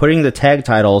WWE putting the tag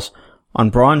titles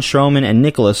on Braun Strowman and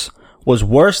Nicholas was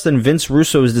worse than Vince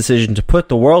Russo's decision to put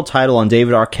the world title on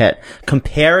David Arquette,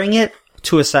 comparing it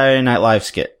to a Saturday Night Live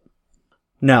skit.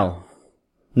 No.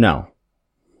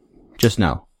 Just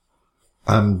no.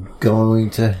 I'm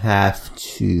going to have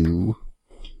to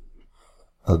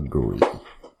agree.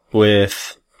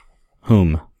 With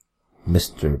whom?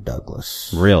 Mr.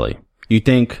 Douglas. Really? You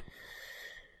think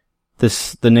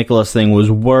the Nicholas thing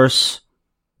was worse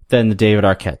than the David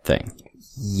Arquette thing.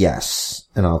 Yes,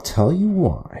 and I'll tell you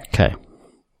why. Okay.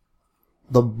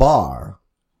 The Bar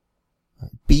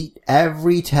beat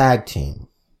every tag team.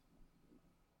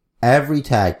 Every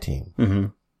tag team. Mm-hmm.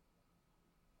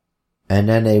 And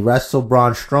then they wrestle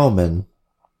Braun Strowman.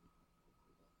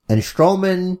 And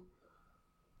Strowman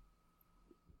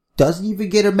doesn't even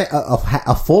get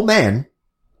a full man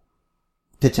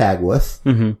to tag with.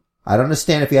 Mm-hmm. I'd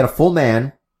understand if he had a full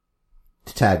man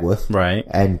to tag with. Right.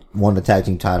 And won the tag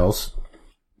team titles.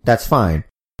 That's fine.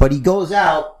 But he goes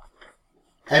out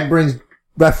and brings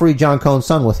referee John Cone's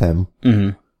son with him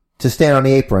to stand on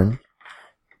the apron.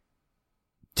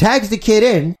 Tags the kid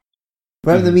in,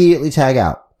 but him immediately tag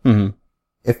out. Mm-hmm.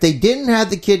 If they didn't have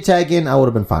the kid tag in, I would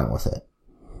have been fine with it.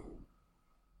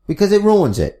 Because it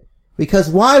ruins it. Because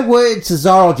why would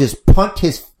Cesaro just punt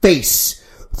his face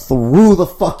through the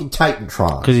fucking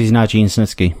Titantron? Because he's not Gene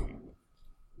Snitsky.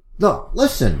 No,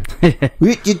 listen.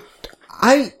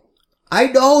 I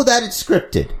know that it's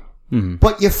scripted,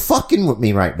 but you're fucking with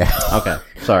me right now. Okay,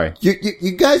 sorry.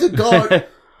 You guys are going,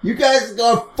 you guys are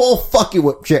going full fucking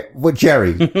with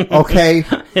Jerry, okay?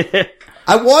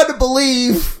 I want to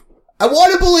believe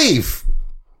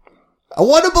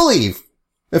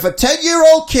if a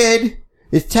 10-year-old kid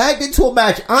is tagged into a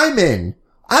match I'm in,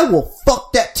 I will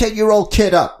fuck that 10-year-old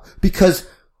kid up because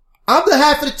I'm the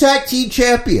half of the tag team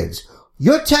champions.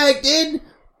 You're tagged in.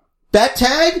 That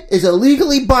tag is a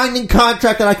legally binding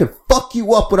contract and I can fuck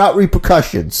you up without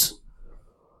repercussions.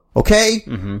 Okay?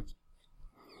 Mm-hmm.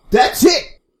 That's it.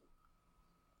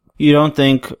 You don't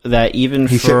think that even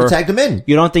he should have tagged him in.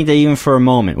 You don't think that even for a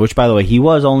moment, which by the way, he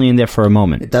was only in there for a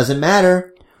moment. It doesn't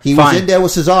matter. He Fine. was in there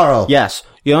with Cesaro. Yes.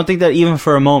 You don't think that even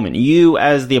for a moment, you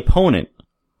as the opponent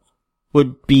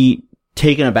would be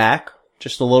taken aback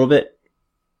just a little bit?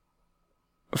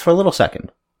 For a little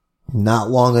second. Not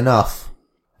long enough.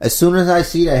 As soon as I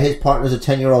see that his partner's a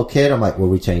 10-year-old kid, I'm like, we're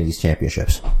retaining these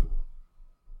championships.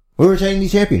 We're retaining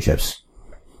these championships.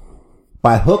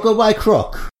 By hook or by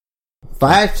crook. If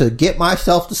I have to get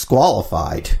myself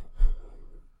disqualified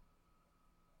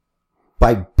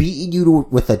by beating you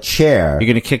with a chair. You're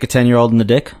gonna kick a 10-year-old in the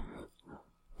dick?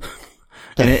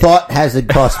 The thought hasn't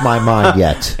crossed my mind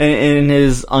yet. In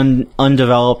his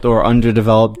undeveloped or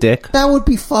underdeveloped dick? That would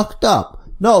be fucked up.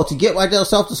 No, to get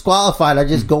myself disqualified, I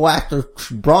just go after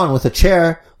Braun with a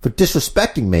chair for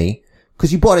disrespecting me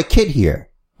because you brought a kid here.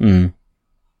 Mm.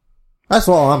 That's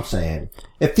all I'm saying.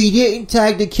 If he didn't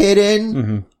tag the kid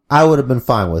in, I would have been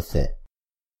fine with it.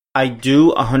 I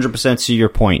do 100% see your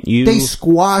point. They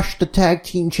squashed the tag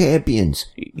team champions.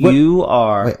 You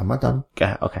are... Wait, am I done?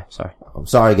 Okay, sorry. I'm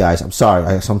sorry, guys. I'm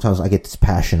sorry. Sometimes I get this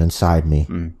passion inside me.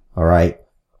 All right?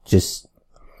 Just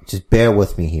bear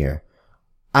with me here.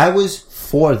 I was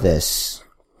for this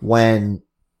when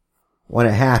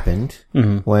it happened,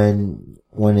 when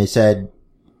they said,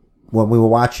 when we were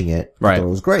watching it, I thought it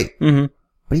was great. Mm-hmm.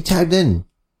 But he tagged in.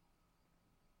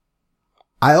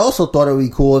 I also thought it would be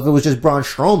cool if it was just Braun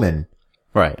Strowman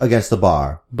against the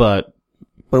Bar. But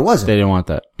it wasn't. They didn't want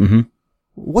that. Mm-hmm.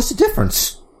 What's the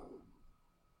difference?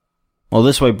 Well,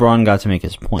 this way Braun got to make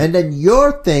his point. And then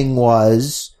your thing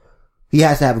was, he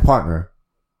has to have a partner.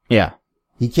 Yeah.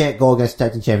 He can't go against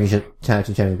tag team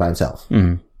champion by himself.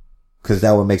 Because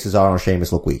that would make Cesaro and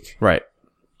Sheamus look weak. Right.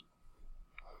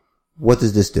 What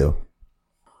does this do?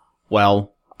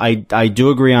 Well, I do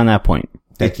agree on that point.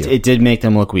 Thank you. It did make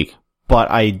them look weak.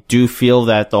 But I do feel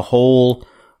that the whole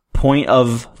point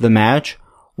of the match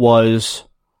was,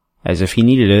 as if he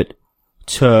needed it,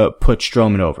 to put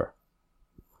Strowman over.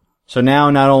 So now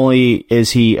not only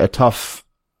is he a tough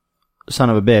son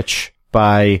of a bitch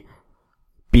by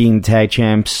being tag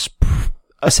champs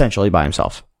essentially by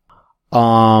himself.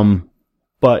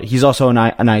 But he's also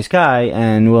a nice guy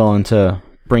and willing to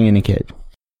bring in a kid.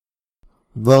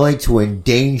 Willing to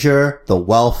endanger the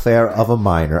welfare of a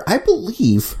minor. I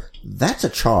believe that's a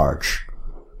charge.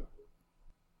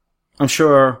 I'm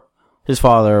sure his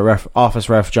father, office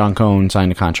ref John Cone,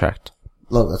 signed a contract.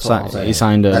 Look, that's what I'm saying. He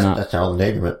signed a... That's child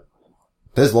endangerment.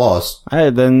 There's laws.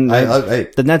 Then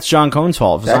that's John Cone's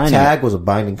fault for that signing tag it. was a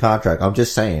binding contract. I'm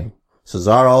just saying.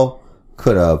 Cesaro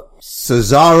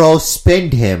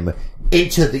spinned him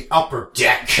into the upper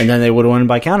deck. And then they would have won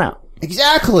by countout.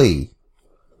 Exactly.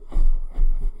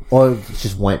 Or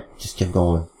just kept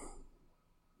going.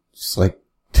 Just like,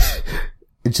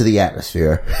 into the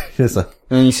atmosphere. Just like.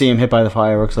 And then you see him hit by the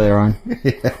fireworks later on.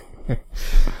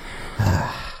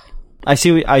 I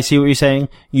see what you're saying.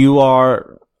 You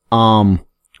are,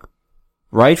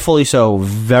 rightfully so,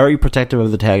 very protective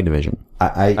of the tag division.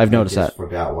 I've noticed that.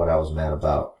 Forgot what I was mad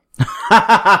about.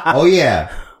 Oh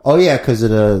yeah. Oh yeah, because of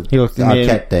the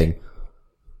Arquette thing.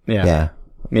 Yeah.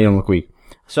 Made him look weak.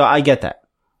 So I get that.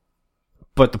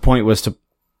 But the point was to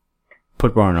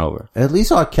put Braun over. At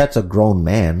least Arquette's a grown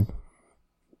man.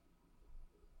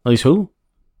 At least who?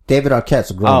 David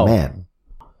Arquette's a grown man.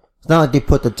 It's not like they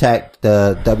put the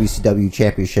WCW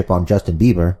championship on Justin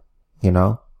Bieber, you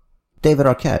know? David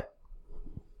Arquette.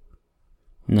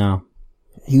 No.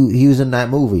 He was in that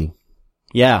movie.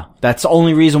 Yeah, that's the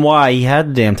only reason why he had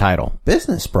the damn title.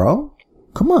 Business, bro.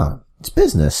 Come on. It's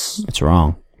business. It's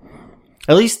wrong.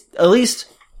 At least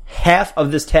half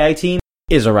of this tag team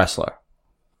is a wrestler.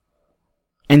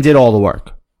 And did all the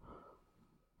work.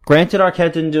 Granted,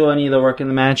 Arquette didn't do any of the work in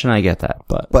the match, and I get that,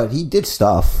 but he did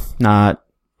stuff.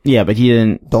 Yeah, but he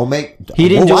didn't. He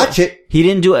didn't watch it. He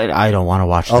didn't do it. I don't want to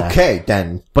watch that. Okay,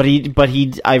 then. But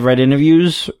I read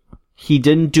interviews. He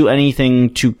didn't do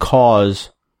anything to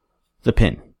cause the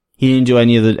pin. He didn't do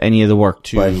any of the work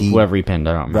to whoever he pinned.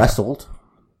 I don't remember. Wrestled.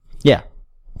 Yeah.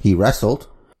 He wrestled.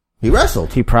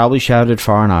 He probably shouted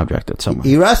foreign object at someone.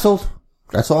 He wrestled.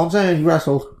 That's all I'm saying. He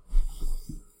wrestled.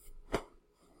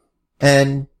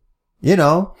 And, you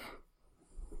know,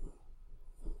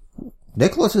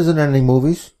 Nicholas isn't in any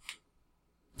movies.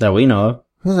 That we know of.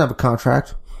 He doesn't have a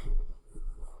contract.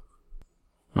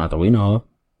 Not that we know of.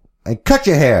 And cut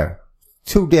your hair.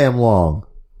 Too damn long.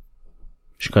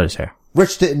 Should cut his hair.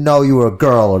 Rich didn't know you were a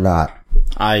girl or not.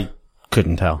 I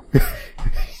couldn't tell.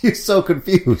 You're so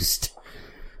confused.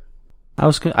 I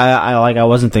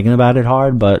wasn't thinking about it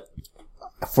hard, but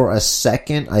for a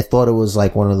second, I thought it was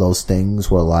like one of those things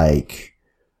where like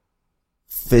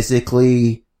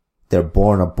physically they're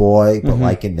born a boy, but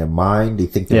like in their mind they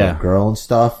think they're a girl and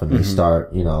stuff, and they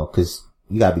start, you know, because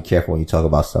you gotta be careful when you talk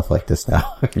about stuff like this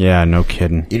now. Yeah, no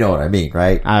kidding. You know what I mean,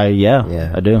 right?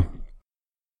 Yeah, I do.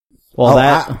 Well,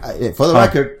 for the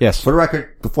record, yes. For the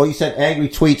record, before you sent angry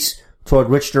tweets toward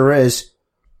Rich Deriz,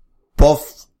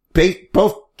 both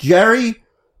Jerry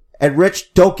and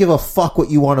Rich don't give a fuck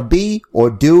what you want to be or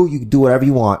do. You can do whatever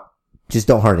you want. Just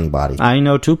don't hurt anybody. I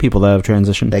know 2 people that have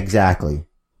transitioned. Exactly.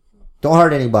 Don't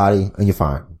hurt anybody and you're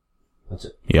fine. That's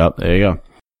it. Yep, there you go.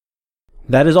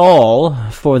 That is all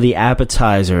for the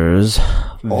appetizers.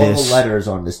 All the letters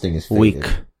on this thing is faded. Week.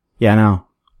 Yeah, I know.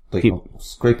 Like, I'm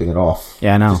scraping it off.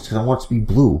 Yeah, I know. Just because I want it to be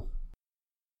blue.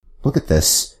 Look at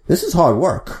this. This is hard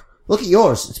work. Look at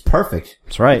yours. It's perfect.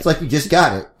 That's right. It's like you just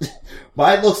got it.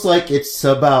 Mine looks like it's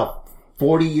about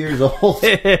 40 years old.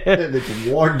 And it's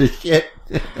worn to shit.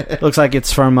 Looks like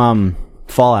it's from,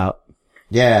 Fallout.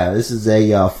 Yeah, this is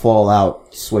a,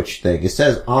 Fallout Switch thing. It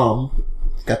says, It's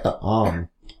got the,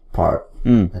 part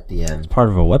at the end. It's part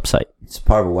of a website. It's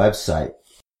part of a website.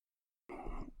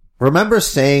 Remember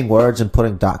saying words and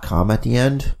putting .com at the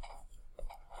end?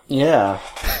 Yeah.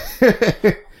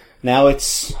 Now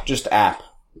it's just app.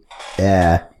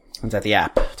 Yeah. It's at the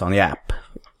app. It's on the app.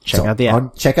 Check out the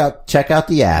app. Check out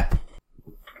the app.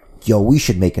 Yo, we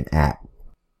should make an app.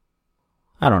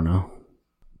 I don't know.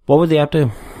 What would the app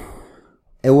do?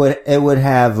 It would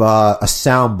have a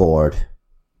soundboard.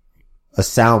 A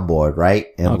soundboard, right?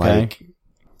 And like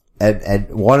and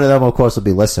one of them of course will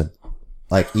be listen.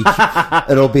 Like each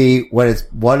it'll be when it's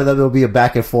one of them will be a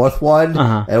back and forth one,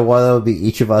 and one of them will be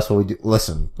each of us will do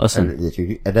listen.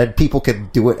 And then people can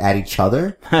do it at each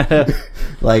other.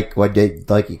 Like when they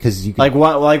because you can,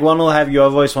 one will have your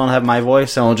voice, one will have my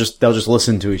voice, and they'll just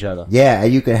listen to each other. Yeah,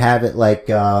 and you can have it like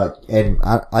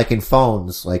like in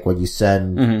phones, like when you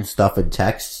send stuff in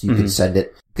text, you can send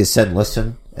it. You can send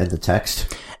listen and the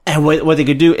text. And what they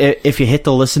could do if you hit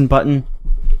the listen button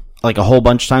like a whole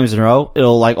bunch of times in a row,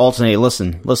 it'll like alternate.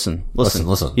 Listen.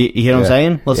 You hear what I'm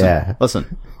saying?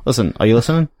 Listen. Are you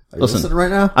listening? Are you listening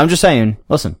right now? I'm just saying.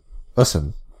 Listen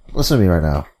to me right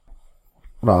now.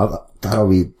 No, that'll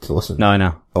be to listen. No, I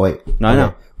know. Oh wait. No, I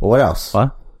know. Well, what else?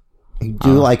 What? You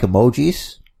do like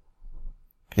emojis.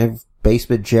 You have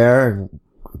Basement Jer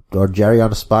or Jerry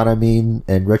on the spot. I mean,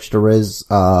 and Rich Deriz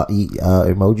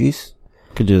emojis.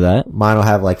 Could do that. Mine will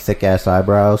have like thick ass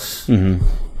eyebrows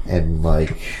and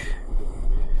like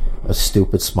a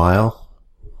stupid smile.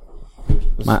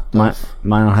 Mine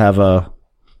will have a.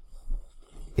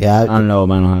 Yeah, I don't know what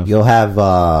mine will have. You'll have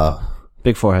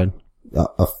big forehead.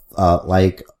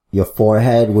 Like your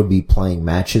forehead would be playing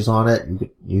matches on it.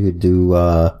 You could do.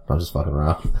 I'm just fucking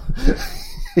around.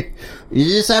 You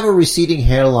just have a receding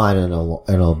hairline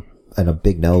and a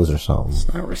big nose or something.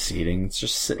 It's not receding. It's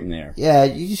just sitting there. Yeah,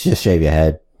 you just shave your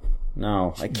head.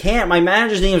 No, I can't. My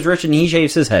manager's name is Rich and he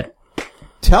shaves his head.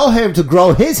 Tell him to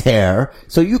grow his hair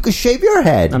so you can shave your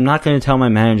head. I'm not going to tell my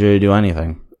manager to do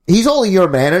anything. He's only your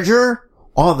manager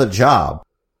on the job.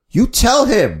 You tell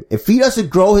him if he doesn't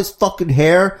grow his fucking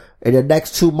hair in the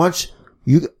next 2 months,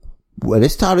 When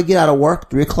it's time to get out of work,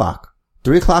 3 o'clock.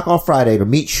 3 o'clock on Friday to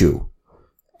meet you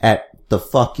at the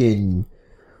fucking,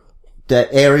 that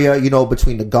area,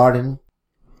 between the garden.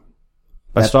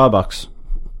 By Starbucks.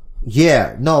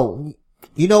 Yeah, no.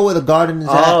 You know where the garden is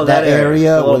at? Oh, that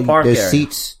area. Where there's area.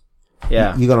 seats.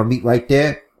 Yeah. You're gonna meet right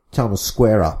there. Tell him to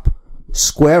square up.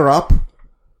 Square up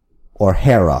or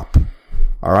hair up.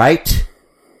 Alright?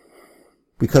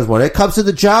 Because when it comes to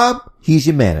the job, he's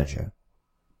your manager.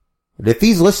 And if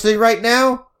he's listening right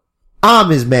now, I'm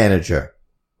his manager.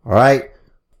 Alright?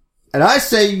 And I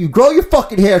say you grow your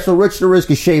fucking hair so Rich the Riz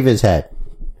can shave his head.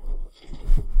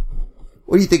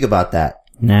 What do you think about that?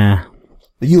 Nah.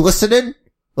 Are you listening?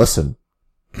 Listen.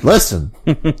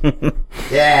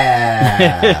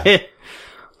 Yeah.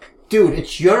 Dude,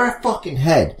 it's your fucking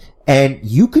head. And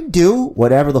you can do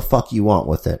whatever the fuck you want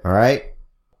with it, alright?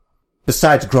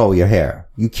 Besides grow your hair.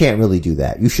 You can't really do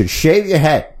that. You should shave your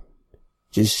head.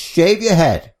 Just shave your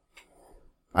head.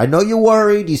 I know you're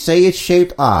worried. You say it's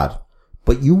shaped odd.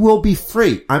 But you will be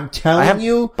free. I'm telling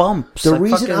you. Bumps. The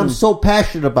reason I'm so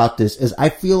passionate about this is I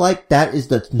feel like that is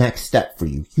the next step for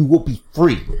you. You will be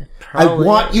free. I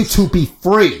want you to be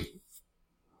free.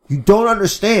 You don't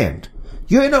understand.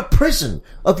 You're in a prison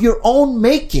of your own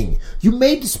making. You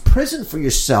made this prison for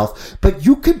yourself, but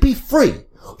you can be free.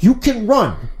 You can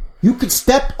run. You can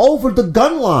step over the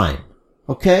gun line.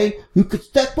 Okay? You could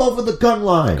step over the gun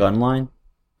line. Gun line?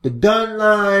 The gun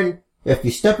line. If you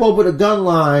step over the gun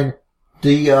line,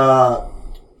 the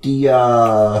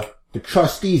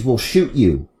trustees will shoot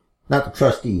you. Not the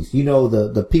trustees.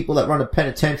 The people that run the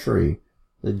penitentiary.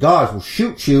 The guards will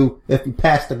shoot you if you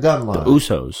pass the gun line. The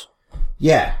Usos.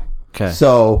 Yeah. Okay.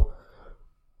 So,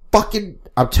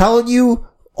 I'm telling you,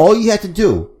 all you have to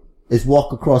do is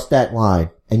walk across that line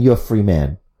and you're a free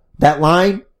man. That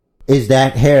line is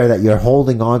that hair that you're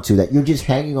holding on to, that you're just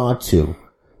hanging on to.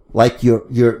 Like you're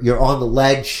on the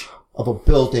ledge of a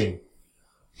building.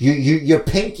 Your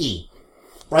pinky.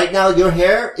 Right now, your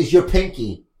hair is your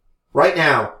pinky. Right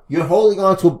now, you're holding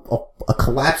on to a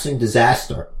collapsing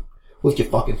disaster with your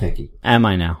fucking pinky. Am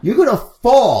I now? You're gonna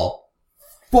fall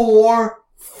 4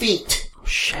 feet. Oh,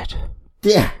 shit.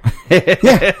 Yeah.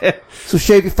 Yeah. So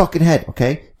shave your fucking head,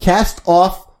 okay? Cast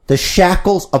off the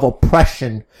shackles of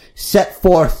oppression set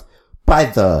forth by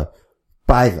the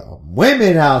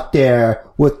women out there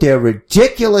with their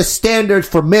ridiculous standards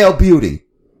for male beauty.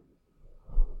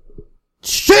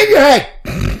 Shave your head!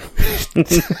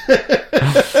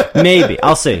 Maybe.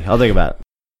 I'll see. I'll think about it.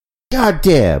 God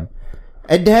damn.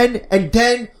 And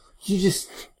then you just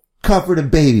covered in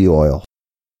baby oil.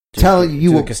 Telling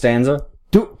you will Costanza?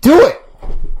 do it.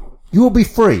 You will be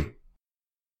free.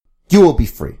 You will be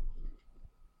free.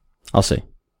 I'll see.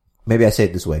 Maybe I say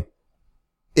it this way.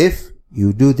 If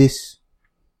you do this,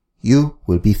 you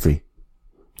will be free.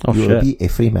 Oh, you shit. will be a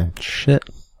free man. Shit.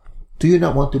 Do you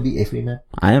not want to be a free man?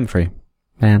 I am free.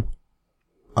 Man.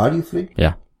 Are you free?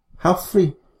 Yeah. How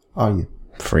free are you?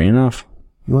 Free enough.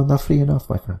 You are not free enough,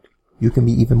 my friend. You can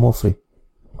be even more free.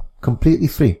 Completely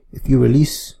free. If you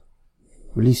release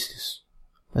this.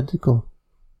 Let it go.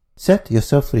 Set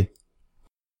yourself free.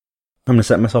 I'm gonna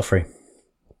set myself free.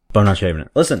 But I'm not shaving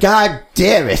it. Listen. God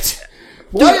damn it.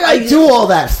 What did I do all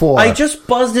that for? I just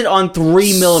buzzed it on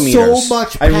 3 millimeters. So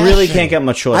much passion. I really can't get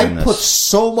much shorter than this. I put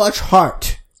so much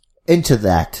heart into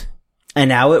that. And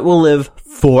now it will live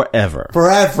forever.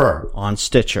 Forever. On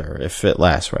Stitcher, if it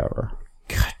lasts forever.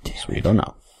 God damn So we don't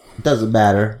know. It doesn't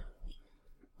matter.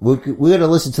 We're going to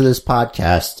listen to this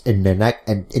podcast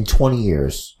in 20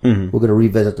 years. Mm-hmm. We're going to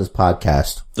revisit this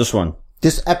podcast. This one.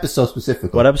 This episode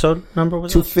specifically. What episode number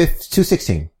was it?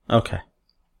 216. Okay.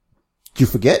 Did you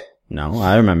forget? No,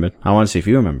 I remembered. I want to see if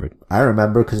you remembered. I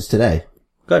remember because it's today.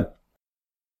 Good.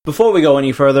 Before we go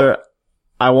any further,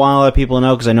 I want to let people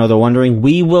know, because I know they're wondering,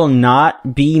 we will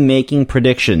not be making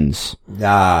predictions.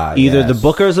 Either the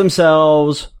bookers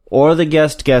themselves or the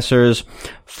guest guessers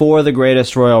for the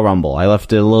Greatest Royal Rumble. I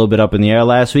left it a little bit up in the air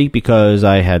last week because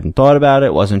I hadn't thought about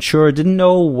it, wasn't sure, didn't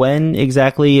know when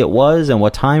exactly it was and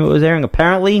what time it was airing.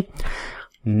 Apparently,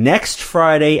 next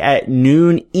Friday at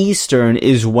noon Eastern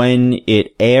is when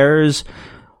it airs.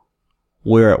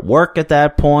 We're at work at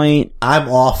that point. I'm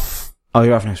off. Oh,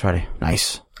 you're off next Friday.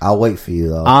 Nice. I'll wait for you,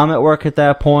 though. I'm at work at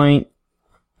that point.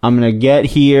 I'm going to get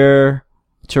here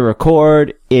to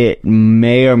record. It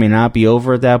may or may not be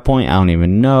over at that point. I don't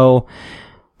even know.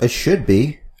 It should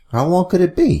be. How long could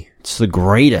it be? It's the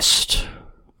greatest.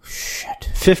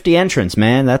 Shit. 50 entrants,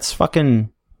 man. That's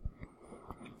fucking...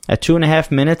 At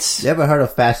 2.5 minutes... You ever heard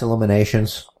of fast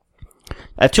eliminations?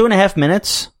 At 2.5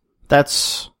 minutes,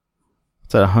 that's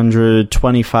at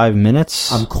 125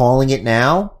 minutes. I'm calling it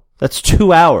now. That's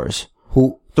 2 hours.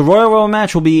 Who The Royal Rumble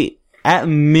match will be at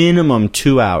minimum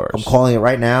 2 hours. I'm calling it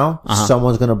right now.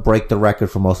 Someone's going to break the record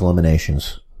for most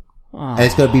eliminations. And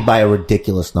it's going to be by a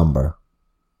ridiculous number.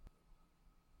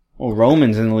 Well,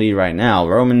 Roman's in the lead right now.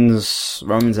 Roman's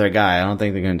their guy. I don't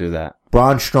think they're going to do that.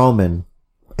 Braun Strowman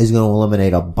is going to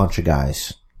eliminate a bunch of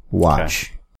guys.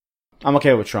 Watch. Okay. I'm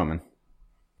okay with Strowman.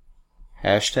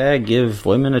 Hashtag give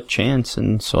women a chance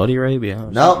in Saudi Arabia.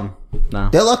 No.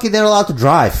 They're lucky they're allowed to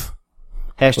drive.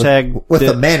 Hashtag with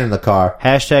a man in the car.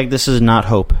 Hashtag this is not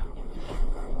hope.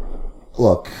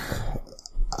 Look,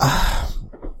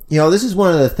 this is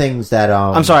one of the things that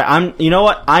I'm sorry. You know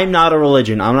what? I'm not a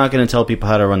religion. I'm not going to tell people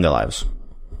how to run their lives.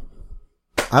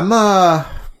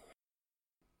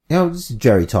 This is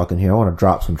Jerry talking here. I want to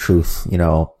drop some truth.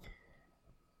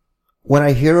 When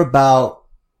I hear about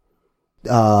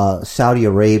Saudi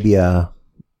Arabia,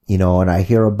 and I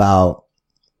hear about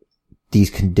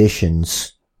these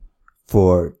conditions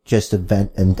for just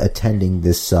event and attending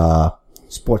this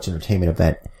sports entertainment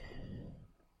event,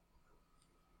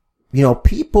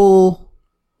 people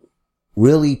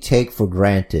really take for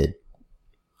granted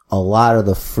a lot of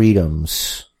the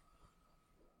freedoms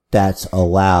that's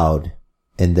allowed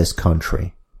in this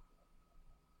country.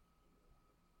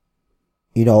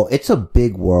 It's a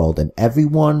big world, and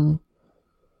everyone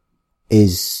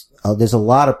is there's a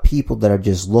lot of people that are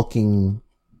just looking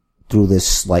through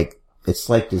this, it's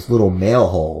like this little mail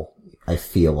hole, I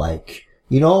feel like.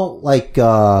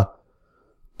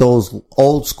 Those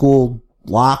old school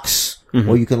locks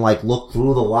where you can look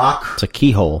through the lock. It's a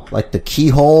keyhole. Like the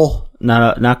keyhole.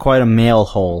 Not quite a mail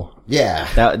hole. Yeah.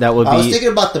 That would be. I was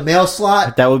thinking about the mail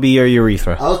slot. That would be your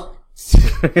urethra. I'm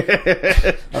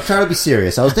trying to be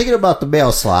serious. I was thinking about the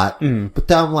mail slot, but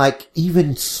then I'm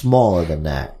even smaller than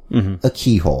that. A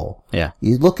keyhole. Yeah.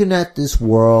 You're looking at this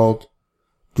world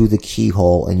through the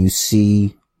keyhole, and you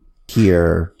see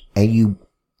here, and you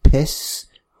piss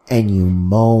and you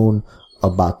moan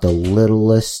about the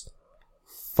littlest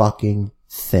fucking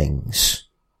things.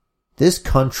 This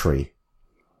country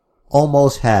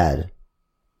almost had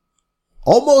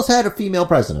a female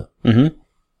president. Mm-hmm.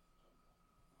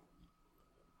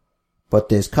 But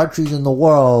there's countries in the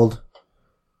world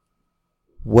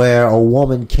where a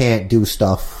woman can't do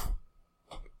stuff.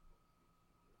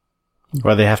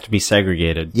 Where they have to be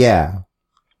segregated. Yeah.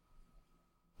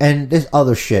 And there's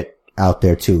other shit out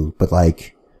there too, but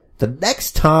the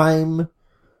next time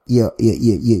you're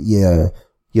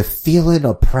feeling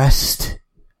oppressed,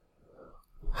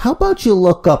 how about you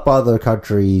look up other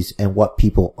countries and what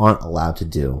people aren't allowed to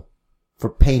do for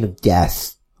pain of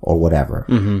death or whatever.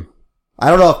 Mm-hmm. I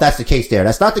don't know if that's the case there.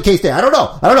 That's not the case there. I don't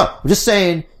know. I'm just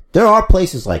saying there are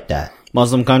places like that.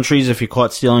 Muslim countries, if you're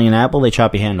caught stealing an apple, they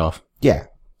chop your hand off. Yeah.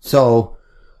 So,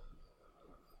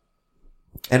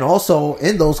 and also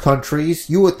in those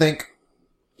countries, you would think,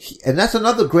 and that's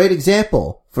another great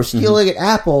example, for stealing an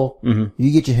apple,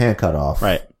 you get your hand cut off.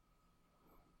 Right.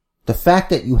 The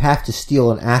fact that you have to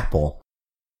steal an apple,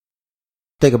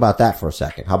 think about that for a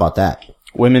second. How about that?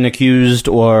 Women accused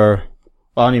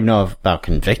I don't even know about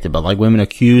convicted, but women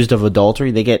accused of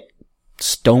adultery, they get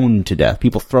stoned to death.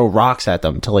 People throw rocks at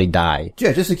them until they die.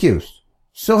 Yeah, just accused.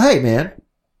 So hey, man,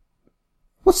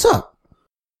 what's up?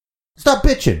 Stop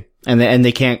bitching. And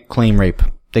they can't claim rape.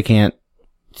 They can't.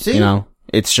 See?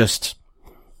 It's just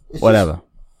whatever.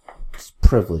 It's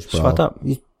privilege, bro. It's fucked up.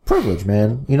 It's privilege,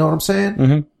 man. You know what I'm saying?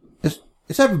 Mm-hmm.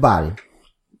 It's everybody.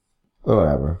 Or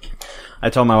whatever. I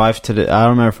told my wife today, I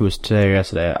don't remember if it was today or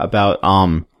yesterday, about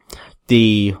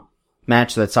the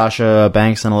match that Sasha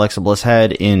Banks and Alexa Bliss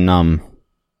had in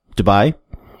Dubai,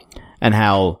 and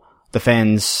how the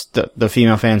fans, the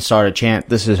female fans started chant,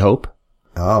 "This is hope."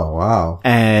 Oh, wow.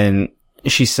 And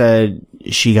she said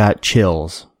she got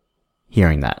chills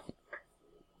hearing that.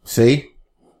 See?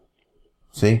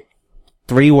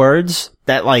 3 words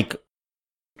that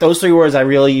those 3 words I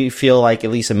really feel at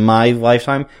least in my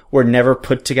lifetime, were never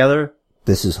put together.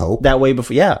 This is hope. That way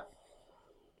before. Yeah.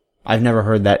 I've never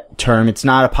heard that term. It's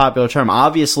not a popular term.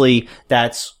 Obviously,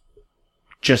 that's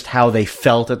just how they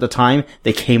felt at the time.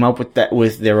 They came up with that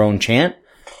with their own chant,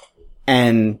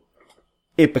 and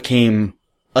it became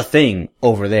a thing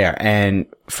over there. And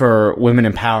for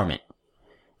women empowerment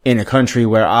in a country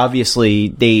where obviously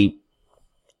they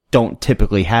don't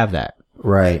typically have that.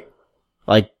 Right.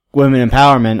 Women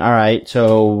empowerment. All right.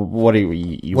 So what do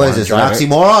you what is this, an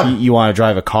oxymoron? You want to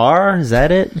drive a car? Is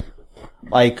that it?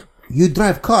 You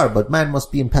drive car, but man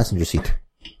must be in passenger seat.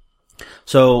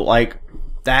 So,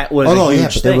 that was a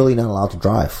huge thing. They're really not allowed to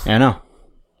drive. I know.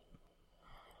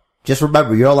 Just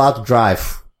remember, you're allowed to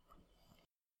drive.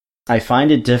 I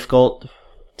find it difficult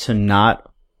to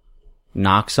not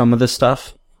knock some of this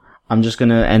stuff. I'm just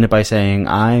gonna end it by saying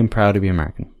I'm proud to be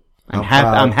American.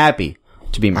 I'm happy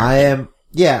to be American. I am.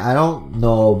 Yeah, I don't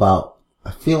know about.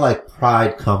 I feel like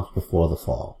pride comes before the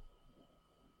fall,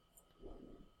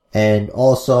 and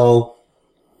also,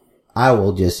 I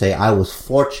will just say I was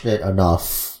fortunate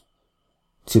enough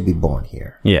to be born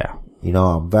here. Yeah. You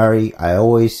know,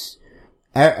 ever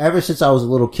since I was a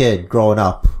little kid growing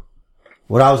up,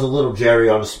 when I was a little Jerry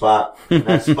on the spot, and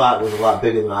that spot was a lot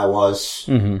bigger than I was.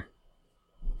 Mm-hmm.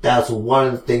 That's one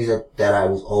of the things that I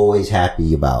was always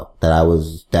happy about, that I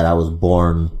was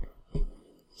born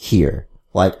here.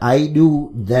 Like, I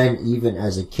knew then, even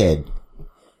as a kid,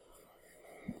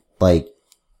 like,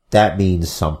 that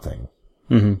means something.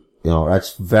 Mm-hmm. You know,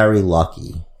 that's very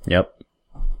lucky. Yep.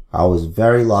 I was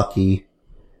very lucky.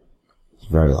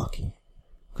 Very lucky.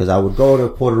 Because I would go to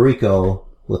Puerto Rico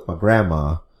with my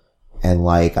grandma, and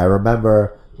like, I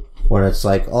remember when it's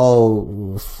like,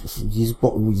 oh, he's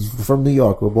from New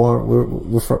York,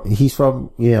 he's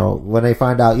from, you know, when they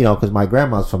find out, you know, because my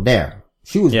grandma's from there.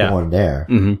 She was born there.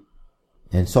 Mm-hmm.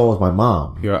 And so was my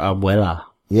mom. Your abuela.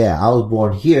 Yeah, I was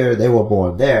born here, they were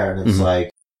born there, and it's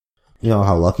like, you know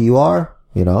how lucky you are,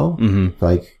 you know? Mm-hmm.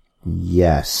 Like,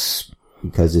 yes,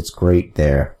 because it's great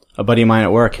there. A buddy of mine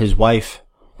at work, his wife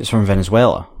is from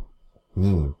Venezuela.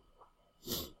 Mm.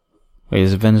 Wait,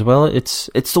 is it Venezuela? It's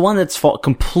the one that's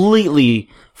completely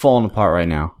falling apart right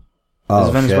now. Oh, is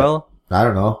it Venezuela? Shit. I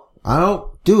don't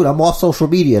know. Dude, I'm off social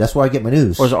media. That's where I get my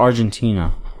news. Or is it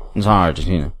Argentina? It's not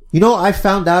Argentina. You know, I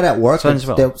found out at work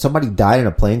that somebody died in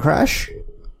a plane crash.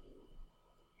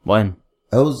 When?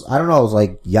 It was, I don't know, it was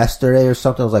like yesterday or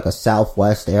something. It was like a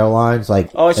Southwest Airlines,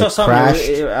 like, oh, I saw something. Crashed,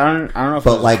 I don't know if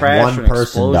but it was like a crash one or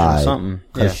person died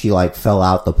because she like fell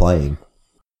out the plane.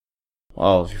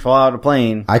 Well, if you fall out of the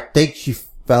plane, I think she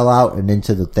fell out and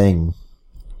into the thing.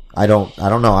 I don't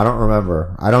know. I don't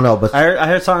remember. I don't know, but I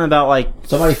heard something about like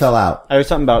somebody fell out. I heard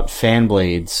something about fan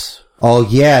blades. Oh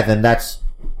yeah, then that's.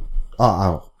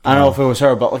 I don't know if it was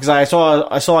her, but because I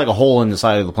saw like a hole in the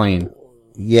side of the plane.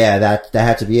 Yeah, that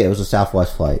had to be it. It was a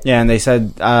Southwest flight. Yeah, and they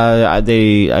said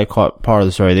I caught part of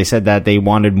the story. They said that they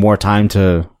wanted more time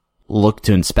to look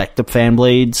to inspect the fan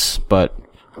blades, but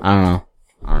I don't know.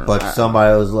 But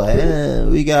somebody was like,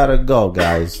 we gotta go,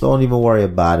 guys. Don't even worry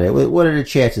about it. What are the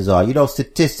chances are? You know,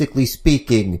 statistically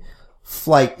speaking,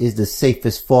 flight is the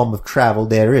safest form of travel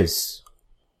there is.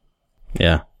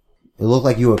 Yeah. It looked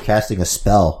like you were casting a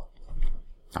spell.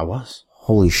 I was.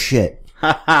 Holy shit.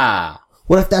 Ha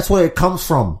What if that's where it comes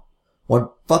from? When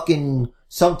fucking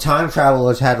some time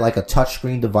travelers had like a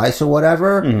touchscreen device or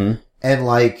whatever, and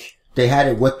like they had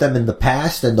it with them in the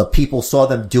past, and the people saw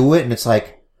them do it, and it's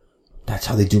like, that's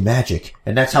how they do magic,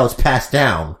 and that's how it's passed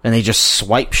down. And they just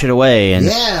swipe shit away, and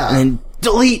then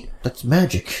delete. That's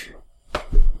magic.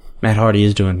 Matt Hardy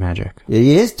is doing magic.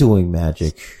 He is doing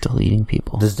magic. Deleting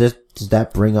people. Does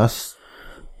that bring us?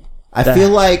 I feel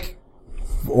like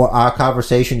our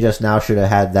conversation just now should have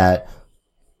had that.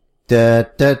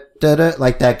 Like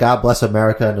that God Bless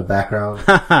America in the background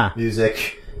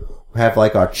music. We have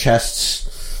like our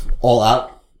chests all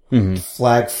out,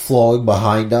 flag flowing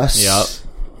behind us. Yep.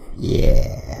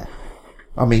 Yeah.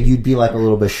 I mean, you'd be like a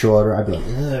little bit shorter. I'd be like,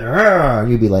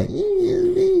 you'd be like,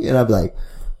 and I'd be like,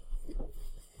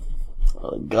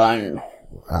 gun.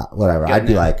 Whatever. I'd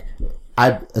be like,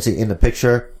 let's see, in the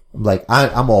picture, I'm like,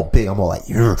 I'm all big. I'm all like,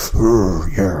 and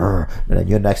then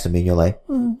you're next to me and you're like,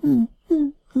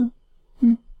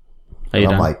 Are you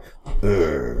done? I'm like,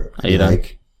 are you done?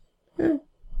 Like,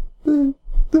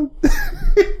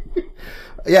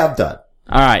 yeah, I'm done.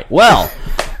 All right. Well,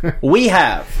 we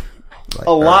have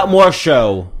a lot more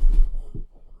show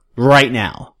right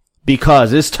now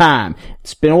because this time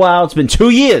it's been a while. It's been 2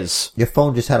 years. Your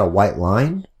phone just had a white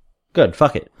line? Good.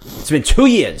 Fuck it. It's been 2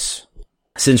 years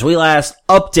since we last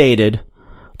updated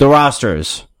the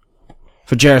rosters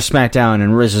for Jarrett's SmackDown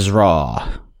and Riz's Raw.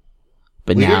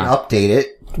 But we now didn't update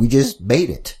it. We just made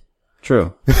it.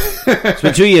 True. It's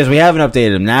been 2 years. We haven't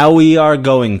updated them. Now we are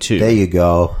going to. There you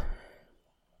go.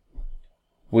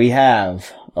 We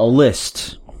have a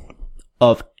list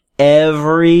of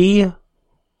every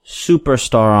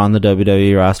superstar on the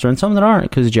WWE roster, and some that aren't,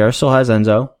 because Jarrett still has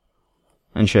Enzo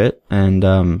and shit,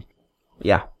 and,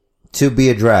 yeah. To be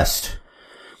addressed.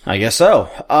 I guess so.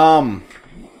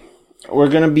 We're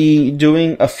gonna be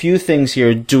doing a few things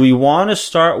here. Do we want to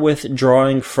start with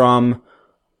drawing from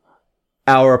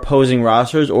our opposing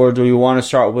rosters, or do we want to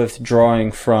start with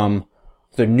drawing from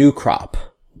the new crop?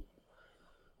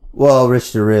 Well,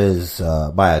 Rich, there is,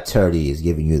 my attorney is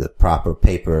giving you the proper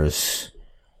papers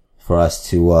for us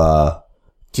to,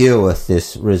 deal with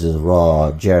this Riz's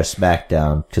Raw, Jarrett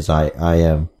SmackDown, because I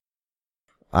am,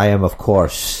 of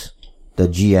course, the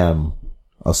GM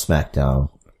of SmackDown,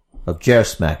 of Jer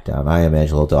SmackDown. I am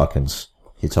Angelo Dawkins.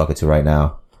 You're talking to right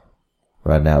now.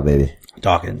 Right now, baby.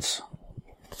 Dawkins.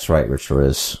 That's right, Rich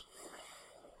Riz.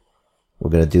 We're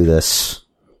gonna do this.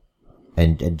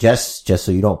 And just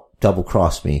so you don't double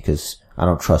cross me, cause I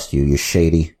don't trust you. You're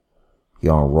shady.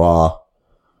 You're on Raw.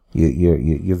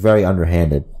 You're very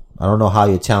underhanded. I don't know how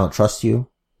your talent trusts you,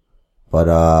 but,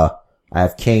 I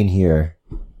have Kane here,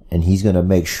 and he's gonna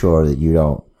make sure that you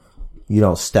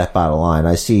don't step out of line.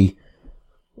 I see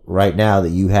right now that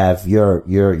you have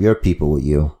your people with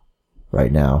you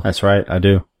right now. That's right, I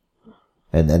do.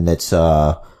 And then you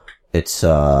got,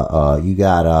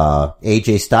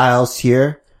 AJ Styles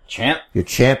here. Champ. Your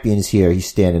champion's here. He's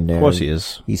standing there. Of course he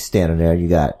is. He's standing there. You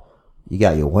got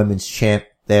your women's champ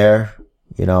there,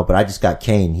 but I just got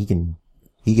Kane. He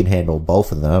can handle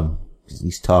both of them.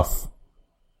 He's tough.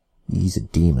 He's a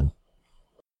demon.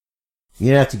 You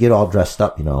didn't have to get all dressed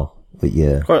up, with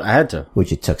your, of course, I had to.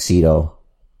 With your tuxedo.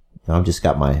 I'm just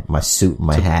got my suit and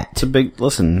my hat. It's a big,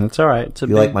 listen, it's alright. You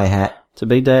like my hat? It's a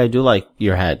big day. I do like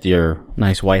your hat, your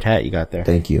nice white hat you got there.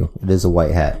 Thank you. It is a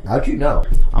white hat. How'd you know?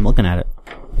 I'm looking at it.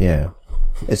 Yeah.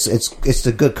 It's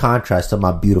a good contrast to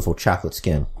my beautiful chocolate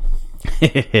skin.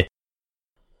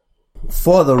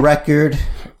 For the record,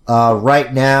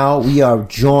 right now we are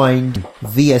joined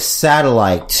via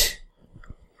satellite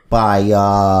by,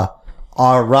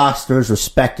 our rosters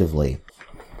respectively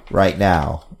right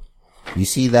now. You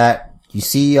see that? You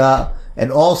see,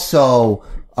 and also,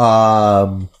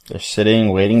 they're sitting,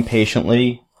 waiting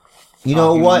patiently. You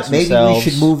know what? Maybe we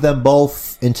should move them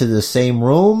both into the same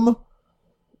room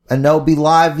and they'll be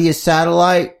live via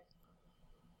satellite.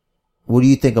 What do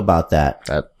you think about that?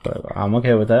 I'm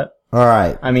okay with that. All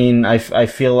right. I mean, I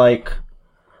feel like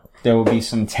there will be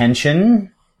some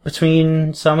tension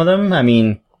between some of them. I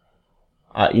mean,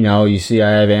 you see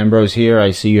I have Ambrose here.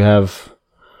 I see you have...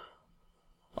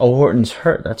 Oh, Orton's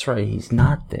hurt. That's right. He's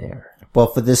not there. Well,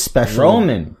 for this special...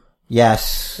 Roman.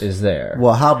 Yes. Is there.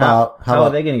 Well, how are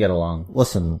they going to get along?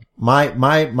 Listen, my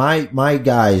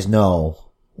guys know,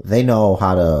 they know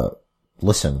how to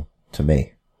listen to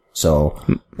me. So,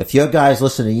 if your guys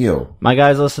listen to you. My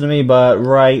guys listen to me, but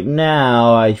right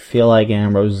now, I feel like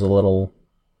Ambrose is a little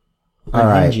unhingy. All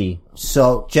right.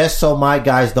 So, just so my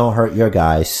guys don't hurt your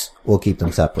guys, we'll keep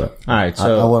them separate. Alright,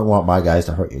 so. I wouldn't want my guys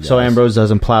to hurt you guys. So Ambrose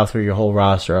doesn't plow through your whole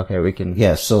roster. Okay, we can.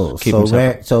 Yeah, so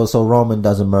Roman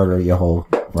doesn't murder your whole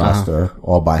roster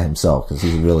all by himself because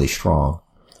he's really strong.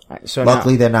 Right, so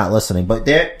luckily they're not listening, but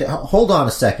hold on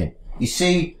a second. You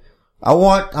see, I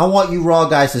want you Raw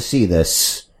guys to see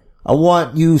this. I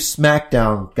want you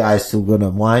SmackDown guys to gonna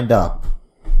wind up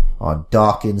on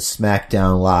Dawkins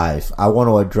SmackDown Live. I want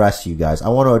to address you guys. I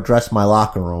want to address my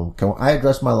locker room. Can I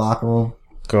address my locker room?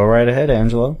 Go right ahead,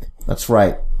 Angelo. That's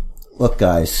right. Look,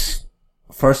 guys.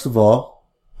 First of all,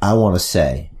 I want to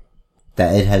say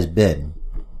that it has been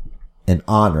an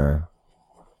honor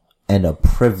and a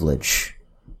privilege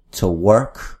to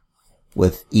work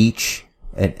with each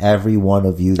and every one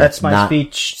of you that's my not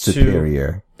speech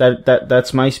superior.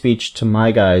 That's my speech to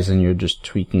my guys, and you're just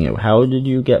tweaking it. How did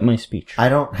you get my speech? I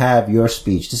don't have your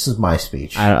speech. This is my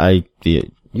speech. You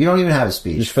don't even have a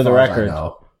speech. Just for the record.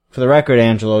 For the record,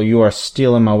 Angelo, you are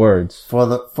stealing my words. For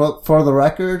the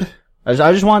record,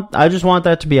 I just want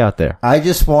that to be out there. I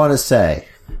just want to say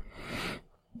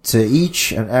to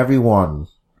each and every one,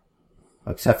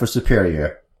 except for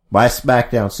Superior, my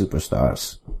SmackDown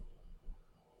superstars,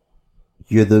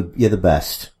 you're the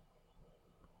best.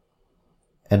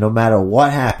 And no matter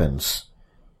what happens,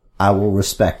 I will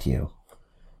respect you.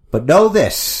 But know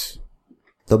this,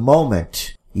 the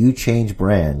moment you change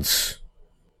brands,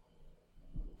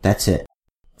 that's it.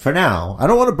 For now, I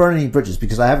don't want to burn any bridges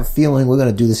because I have a feeling we're going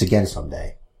to do this again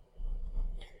someday.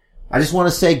 I just want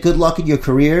to say good luck in your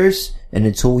careers and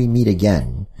until we meet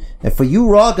again. And for you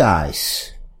Raw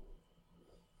guys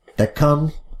that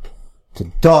come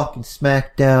to Dawkins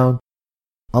SmackDown,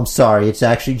 I'm sorry, it's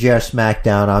actually Jer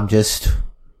SmackDown.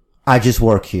 I just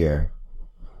work here.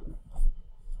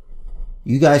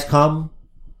 You guys come,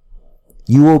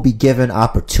 you will be given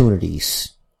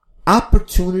opportunities.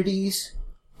 Opportunities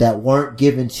that weren't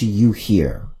given to you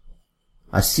here.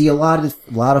 I see a lot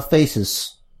of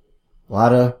faces. A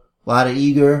lot of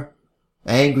eager,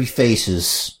 angry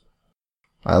faces.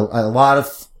 A lot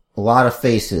of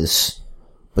faces.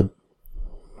 But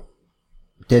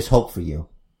there's hope for you.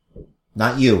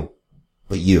 Not you,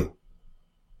 but you.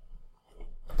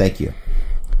 Thank you.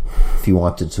 If you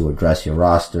wanted to address your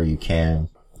roster, you can.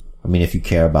 I mean, if you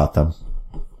care about them.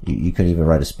 You couldn't even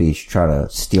write a speech, try to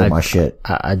steal my shit.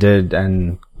 I did,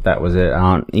 and that was it.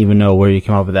 I don't even know where you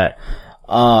came up with that.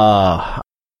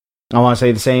 I want to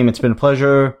say the same. It's been a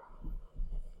pleasure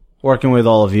working with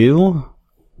all of you.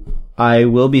 I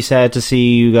will be sad to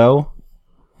see you go.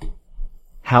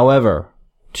 However,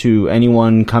 to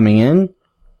anyone coming in,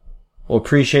 we'll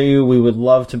appreciate you. We would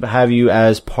love to have you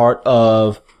as part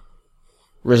of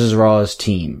Riz's Raw's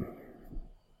team.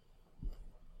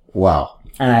 Wow.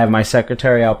 And I have my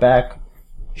secretary out back.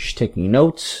 She's taking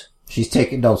notes. She's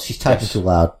taking notes. She's typing too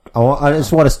loud. I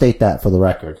just want to state that for the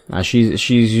record. She's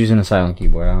using a silent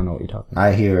keyboard. I don't know what you're talking about.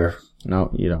 I hear.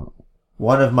 No, you don't.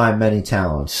 One of my many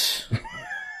talents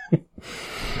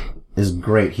is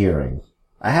great hearing.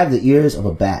 I have the ears of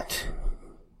a bat.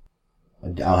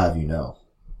 I'll have you know.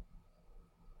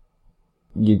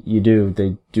 You do.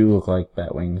 They do look like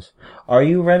bat wings. Are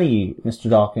you ready, Mr.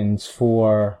 Dawkins,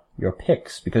 for your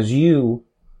picks? Because you,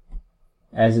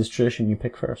 as is tradition, you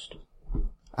pick first.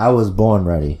 I was born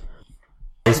ready.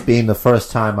 This being the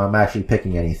first time I'm actually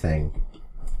picking anything.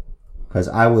 Because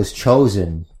I was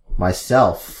chosen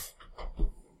myself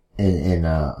in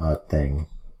a thing.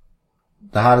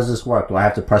 So how does this work? Do I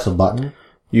have to press a button?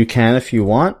 You can if you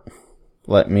want.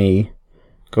 Let me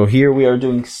go here. We are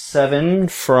doing 7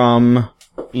 from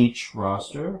each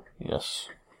roster. Yes.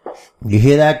 You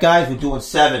hear that, guys? We're doing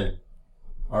 7.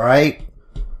 Alright?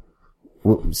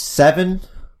 7?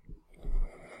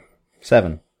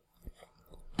 7.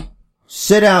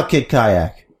 Sit down, Kid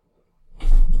Kayak.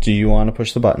 Do you want to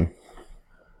push the button?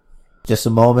 Just a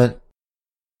moment.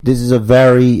 This is a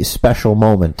very special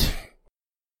moment.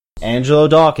 Angelo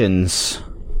Dawkins.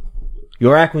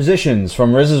 Your acquisitions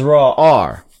from Riz's Raw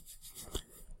are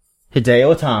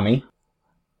Hideo Itami.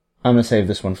 I'm going to save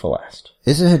this one for last.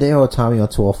 Isn't Hideo Itami on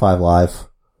 205 Live?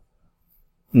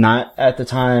 Not at the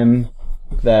time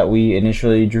that we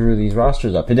initially drew these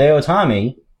rosters up. Hideo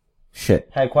Itami Shit.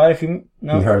 had quite a few...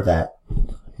 No. You heard that.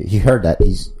 You heard that.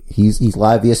 He's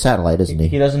live via satellite, isn't he?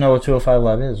 He doesn't know what 205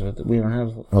 Live is. We don't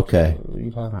have... Okay. What are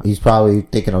you talking about? He's probably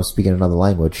thinking I'm speaking another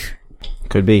language.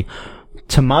 Could be.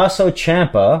 Tommaso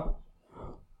Ciampa,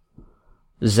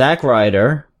 Zack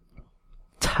Ryder,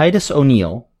 Titus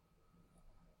O'Neil,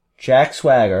 Jack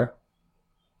Swagger,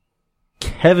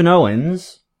 Kevin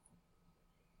Owens,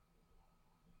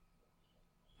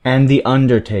 and The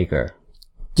Undertaker.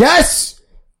 Yes!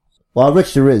 While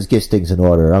Rich the Riz gets things in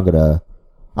order, I'm gonna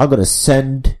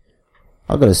send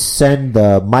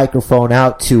the microphone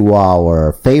out to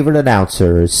our favorite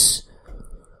announcers,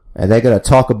 and they're gonna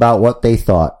talk about what they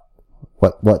thought.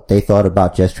 What they thought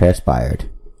about Just Transpired.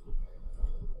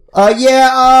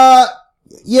 Yeah,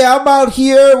 I'm out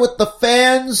here with the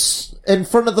fans, in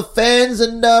front of the fans,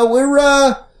 and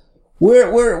we're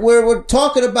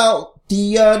talking about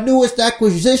the newest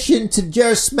acquisition to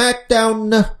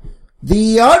SmackDown,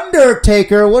 The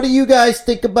Undertaker. What do you guys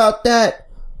think about that?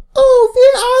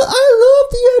 Oh, I love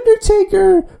The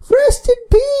Undertaker. Rest in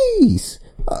peace.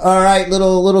 Alright,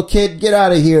 little kid, get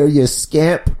out of here, you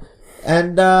scamp.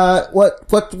 And,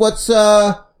 what's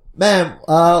ma'am,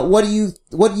 what do you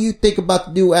think about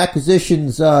the new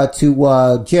acquisitions, to,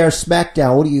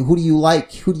 SmackDown? Who do you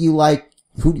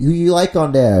like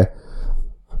on there?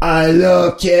 I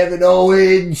love Kevin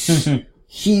Owens.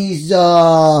 He's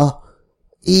so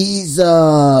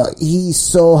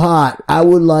hot. I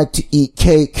would like to eat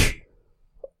cake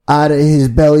out of his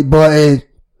belly button.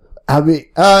 I mean,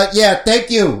 yeah, thank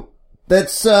you.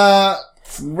 That's, Is that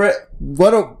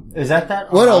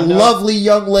what Armando? a lovely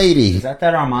young lady. Is that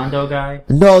Armando guy?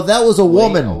 No, that was a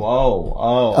woman.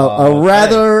 A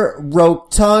rather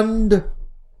rotund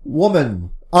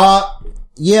woman.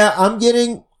 Yeah, I'm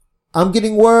getting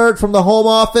word from the home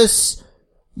office.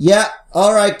 Yeah,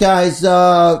 alright guys,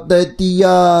 the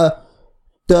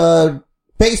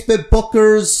Basement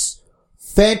Bookers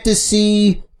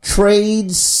Fantasy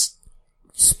Trades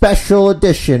Special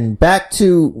Edition. Back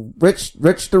to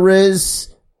Rich the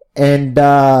Riz and,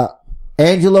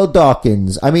 Angelo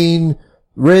Dawkins. I mean,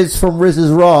 Riz from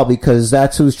Riz's Raw, because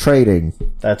that's who's trading.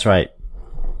 That's right.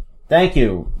 Thank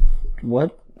you.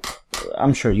 What?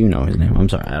 I'm sure you know his name. I'm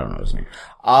sorry, I don't know his name.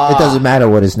 It doesn't matter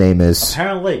what his name is.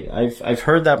 Apparently, I've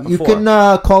heard that before. You can,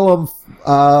 call him,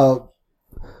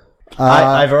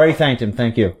 I've already thanked him.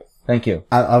 Thank you.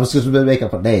 I was just going to make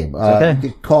up a name. Okay. You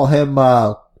could call him,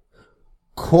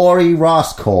 Corey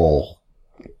Roscoe.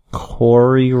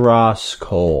 Corey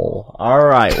Roscoe.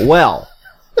 Alright, well.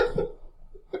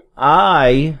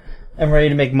 I am ready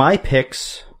to make my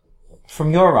picks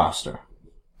from your roster.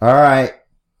 Alright.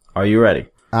 Are you ready?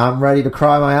 I'm ready to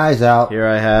cry my eyes out. Here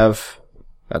I have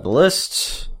got the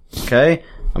list. Okay.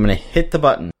 I'm going to hit the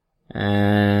button.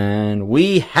 And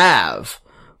we have,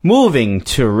 moving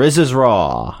to Riz's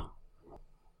Raw,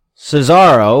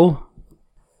 Cesaro,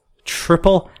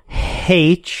 Triple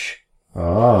H,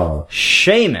 Oh.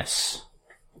 Sheamus.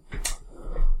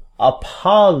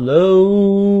 Apollo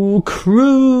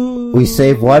Crews. We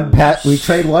save we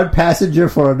trade one passenger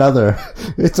for another.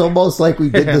 It's almost like we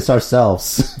did this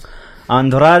ourselves.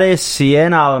 Andrade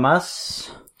Cien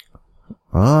Almas.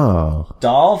 Oh.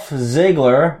 Dolph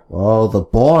Ziggler. Oh, the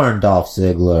born Dolph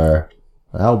Ziggler.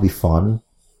 That'll be fun.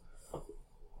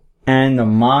 And the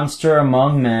monster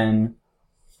among men,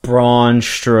 Braun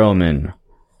Strowman.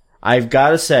 I've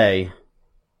got to say,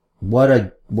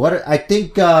 I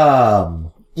think,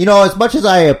 as much as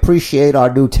I appreciate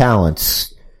our new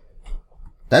talents,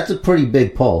 that's a pretty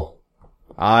big pull.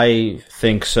 I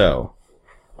think so.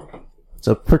 It's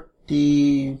a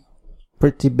pretty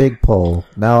big pull.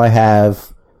 Now I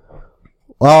have,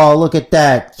 oh, look at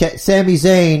that. Sami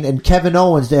Zayn and Kevin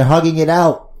Owens, they're hugging it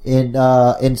out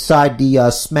inside the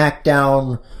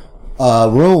SmackDown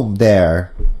room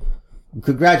there.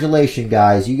 Congratulations,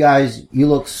 guys. You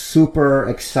look super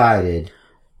excited.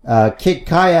 Kid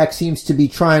Kayak seems to be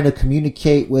trying to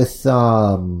communicate with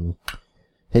Hideo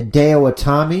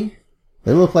Itami.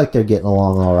 They look like they're getting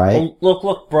along all right. Oh,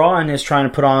 look, Braun is trying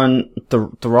to put on the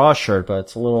Raw shirt, but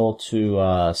it's a little too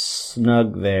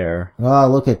snug there. Oh,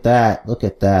 look at that.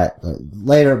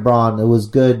 Later, Braun, it was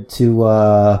good to,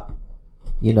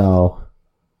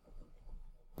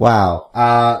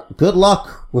 wow. Good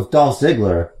luck with Dolph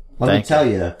Ziggler. Let me tell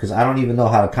you, because I don't even know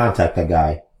how to contact that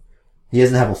guy. He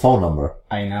doesn't have a phone number.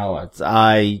 I know.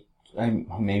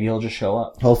 Maybe he'll just show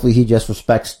up. Hopefully he just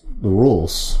respects the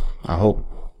rules. I hope.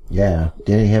 Yeah.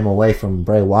 Getting him away from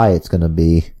Bray Wyatt's gonna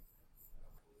be...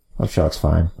 I'm sure it's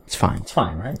fine. It's fine,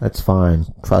 right? It's fine.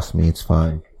 Trust me, it's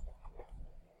fine.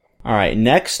 Alright,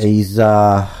 next. He's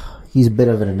a bit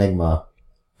of an enigma.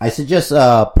 I suggest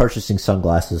purchasing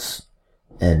sunglasses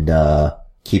and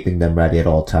keeping them ready at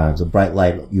all times. A bright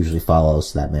light usually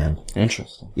follows that man.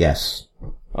 Interesting. Yes.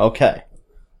 Okay.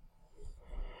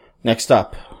 Next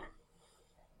up.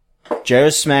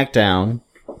 Jared's SmackDown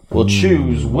will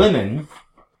choose women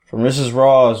from Mrs.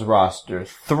 Raw's roster.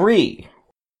 3.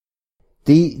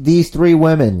 These 3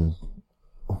 women,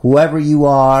 whoever you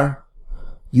are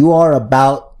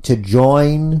about to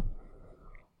join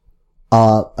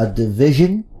a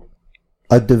division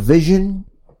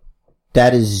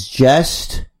that is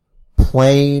just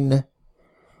plain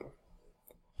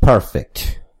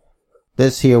perfect.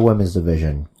 This here women's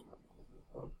division.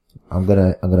 I'm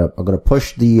gonna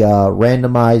push the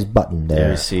randomize button there.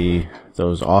 There you see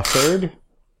those offered.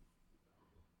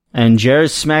 And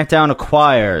Jared's SmackDown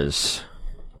acquires.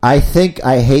 I think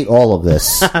I hate all of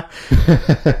this.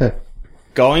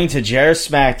 Going to Jared's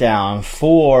SmackDown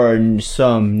for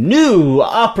some new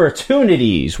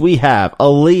opportunities. We have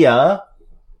Aaliyah,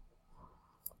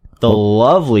 the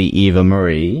lovely Eva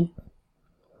Marie.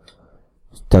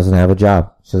 Doesn't have a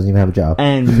job. She doesn't even have a job.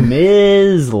 And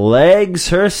Ms. Legs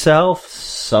herself,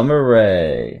 Summer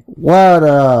Rae.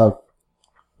 Wow.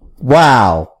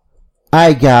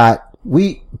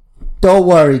 Don't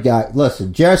worry, guys.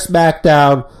 Listen, just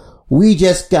SmackDown, we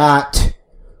just got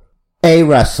a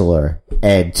wrestler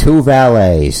and 2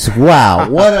 valets. Wow.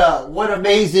 What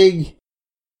amazing.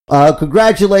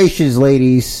 Congratulations,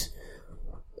 ladies.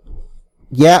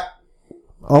 Yep.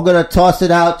 I'm gonna toss it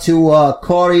out to,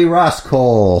 Corey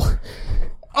Roscoe.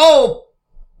 Oh!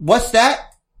 What's that?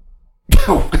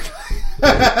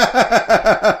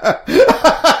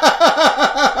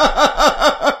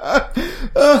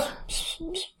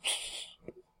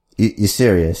 You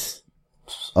serious?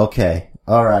 Okay.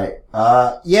 Alright.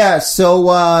 Yeah, so,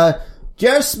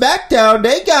 Jared SmackDown,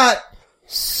 they got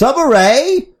Summer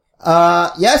Rae.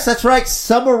 Yes, that's right,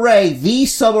 Summer Rae,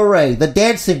 the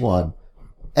dancing one.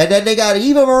 And then they got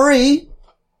Eva Marie.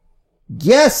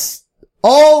 Yes,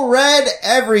 all red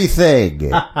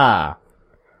everything.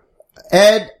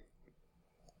 And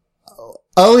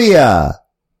Aaliyah,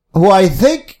 who I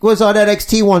think was on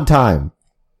NXT one time.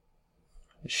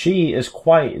 She is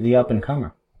quite the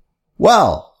up-and-comer.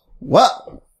 Well,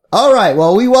 alright,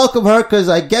 well, we welcome her because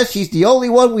I guess she's the only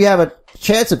one we have a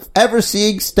chance of ever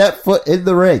seeing step foot in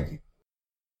the ring.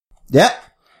 Yep.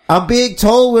 I'm being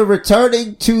told we're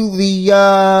returning to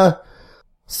the,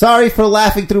 sorry for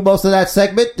laughing through most of that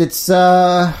segment. It's,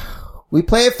 we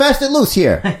play it fast and loose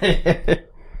here.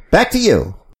 Back to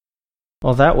you.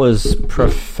 Well, that was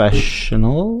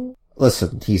professional.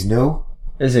 Listen, he's new.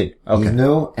 Is he? Okay. He's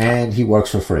new, and he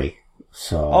works for free.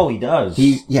 So. Oh, he does?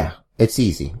 Yeah, it's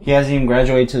easy. He hasn't even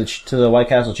graduated to the White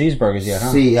Castle cheeseburgers yet,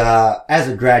 huh? See, as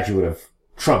a graduate of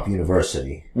Trump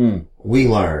University, we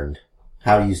learned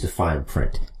how to use the fine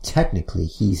print. Technically,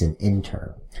 he's an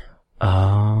intern.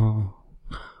 Oh.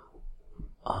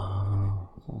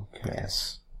 Okay.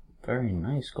 Yes. Very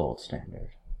nice, gold standard.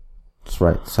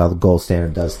 right. That's how the gold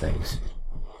standard does things.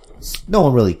 No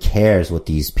one really cares what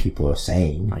these people are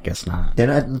saying. I guess not.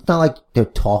 It's not like they're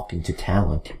talking to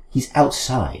talent. He's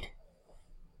outside.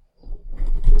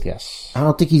 Yes. I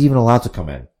don't think he's even allowed to come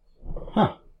in.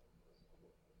 Huh.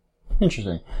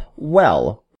 Interesting.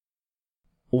 Well,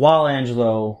 while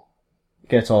Angelo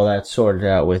gets all that sorted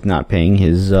out with not paying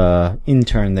his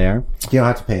intern there. You don't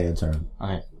have to pay an intern.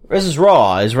 Okay. Versus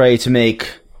Raw is ready to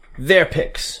make their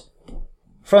picks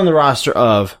from the roster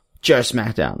of Just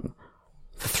SmackDown.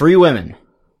 The 3 women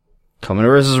coming to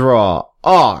versus Raw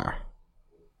are...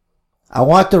 I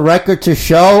want the record to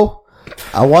show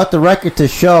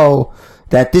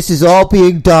that this is all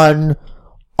being done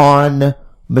on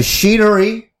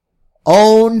machinery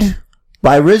owned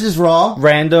by Riz's Raw.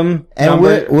 Random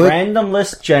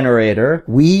list generator.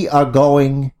 We are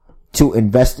going to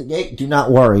investigate. Do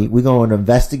not worry. We're going to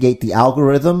investigate the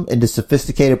algorithm in the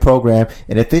sophisticated program.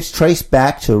 And if it's traced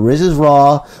back to Riz's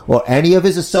Raw or any of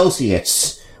his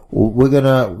associates,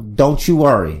 don't you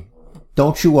worry.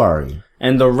 Don't you worry.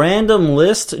 And the random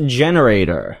list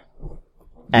generator.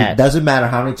 It doesn't matter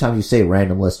how many times you say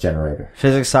random list generator.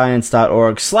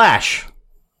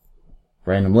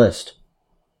 PhysicsScience.org/random list.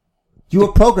 You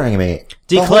were programming it.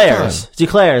 Declares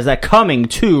that coming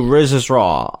to Riz's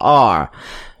Raw are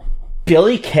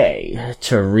Billie Kay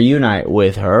to reunite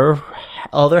with her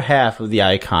other half of the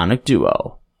iconic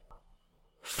duo.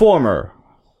 Former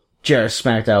Just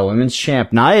SmackDown Women's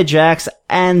Champ Nia Jax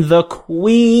and the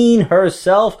Queen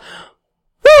herself,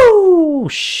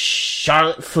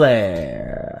 Charlotte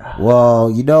Flair.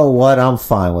 Well, you know what? I'm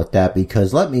fine with that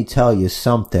because let me tell you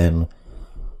something.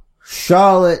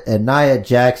 Charlotte and Nia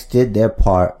Jax did their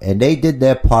part, and they did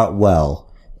their part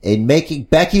well in making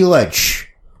Becky Lynch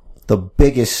the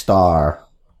biggest star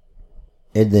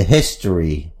in the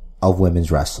history of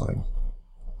women's wrestling.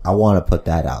 I want to put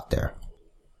that out there.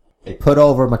 They put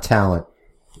over my talent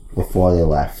before they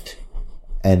left,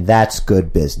 and that's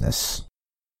good business.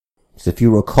 So if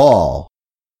you recall,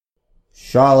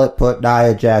 Charlotte put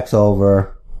Nia Jax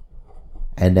over,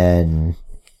 and then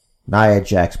Nia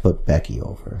Jax put Becky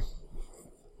over.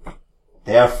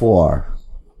 Therefore,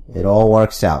 it all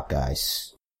works out,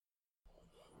 guys.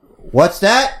 What's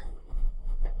that?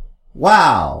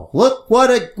 Wow. Look what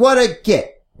a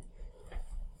get.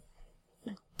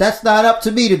 That's not up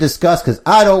to me to discuss because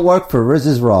I don't work for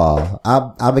Riz's Raw.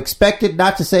 I'm expected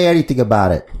not to say anything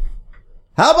about it.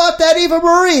 How about that Eva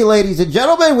Marie, ladies and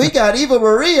gentlemen? We got Eva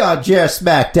Marie on Just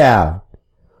SmackDown.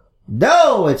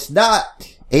 No, it's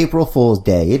not April Fool's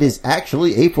Day. It is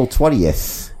actually April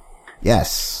 20th.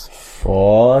 Yes.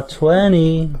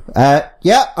 420.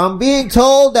 Yeah, I'm being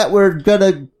told that we're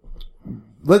gonna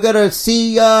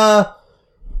see,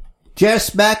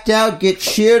 Just SmackDown get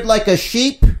sheared like a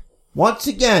sheep once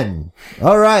again.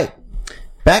 Alright.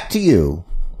 Back to you.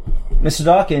 Mr.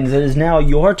 Dawkins, it is now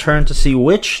your turn to see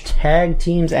which tag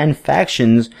teams and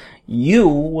factions you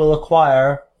will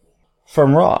acquire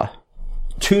from Raw.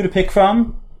 2 to pick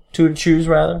from. 2 to choose,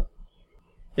 rather.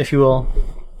 If you will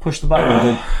push the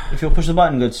button,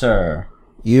 good sir.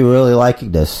 You really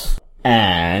liking this?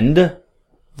 And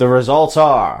the results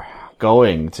are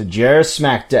going to Just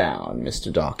SmackDown,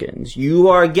 Mr. Dawkins. You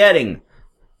are getting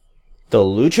the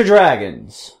Lucha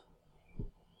Dragons.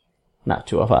 Not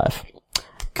 205.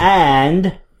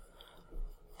 And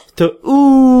the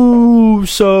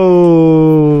Usos.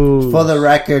 For the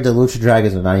record, the Lucha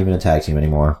Dragons are not even a tag team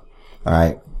anymore.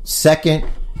 Alright. Second.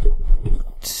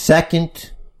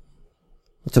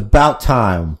 It's about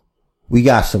time we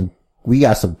got some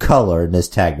color in this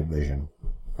tag division.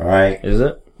 Alright? Is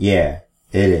it? Yeah,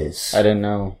 it is. I didn't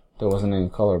know there wasn't any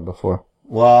color before.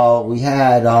 Well, we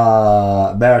had,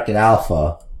 American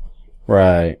Alpha.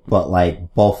 Right. But,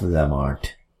 like, both of them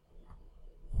aren't.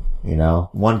 You know?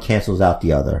 One cancels out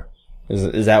the other.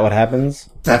 Is that what happens?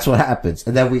 That's what happens.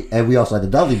 And then we also had the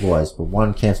Dudley Boys, but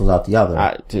one cancels out the other.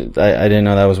 I didn't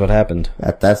know that was what happened.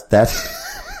 That's that's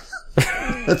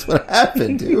what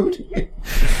happened, dude.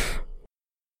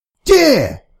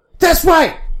 Yeah! That's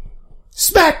right!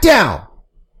 SmackDown!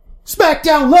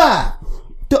 SmackDown Live!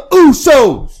 The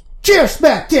Usos! Cheer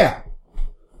SmackDown!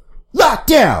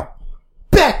 Lockdown!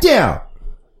 Back down!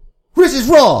 Riz's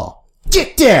Raw!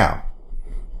 Get down!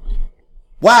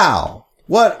 Wow!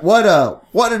 What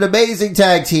an amazing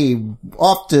tag team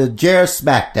off to Just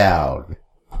SmackDown.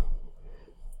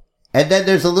 And then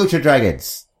there's the Lucha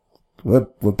Dragons. We're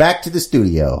back to the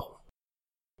studio.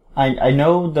 I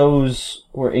know those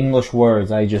were English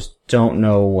words, I just don't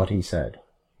know what he said.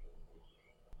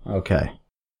 Okay.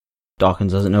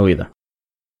 Dawkins doesn't know either.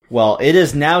 Well, it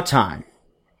is now time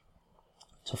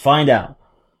to find out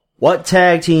What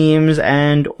tag teams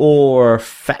and or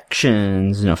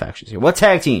factions, no factions here, what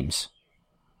tag teams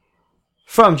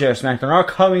from JR SmackDown are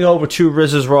coming over to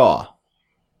Riz's Raw?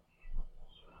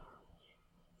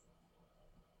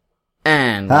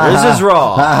 And Riz's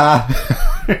Raw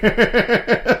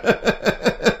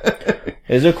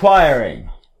is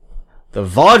acquiring the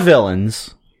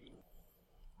Vaudevillains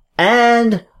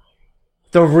and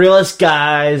the realest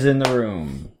guys in the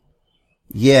room.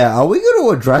 Yeah, are we going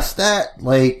to address that?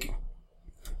 Like,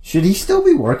 should he still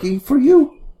be working for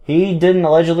you? He didn't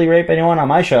allegedly rape anyone on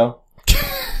my show.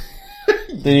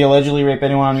 Did he allegedly rape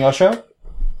anyone on your show?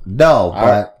 No,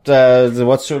 but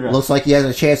what's to address? Looks like he has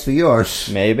a chance for yours.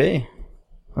 Maybe.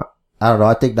 I don't know.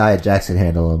 I think Nia Jackson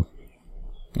handled him.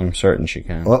 I'm certain she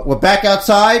can. We're back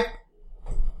outside?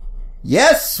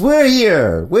 Yes, we're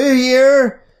here. We're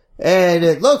here. And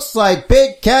it looks like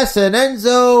Big Cass and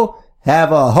Enzo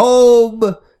have a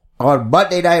home on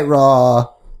Monday Night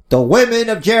Raw. The women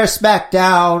of JR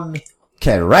SmackDown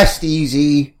can rest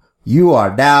easy. You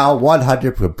are now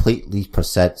 100% completely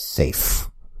safe.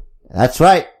 That's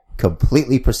right.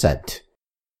 Completely percent.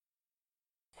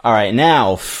 All right.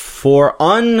 Now for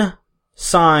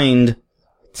unsigned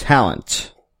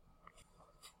talent.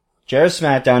 JR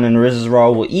SmackDown and Riz's Raw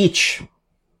will each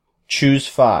choose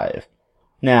 5.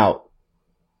 Now,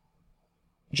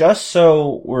 just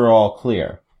so we're all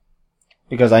clear,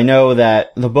 because I know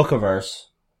that the Bookiverse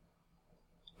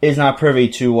is not privy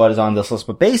to what is on this list,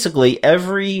 but basically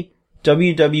every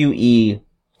WWE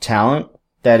talent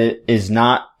that it is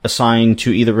not assigned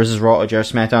to either Riz's Raw or JR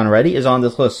SmackDown already is on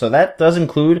this list. So that does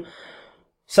include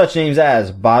such names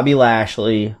as Bobby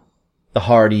Lashley, the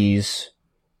Hardys,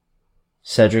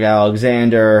 Cedric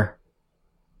Alexander,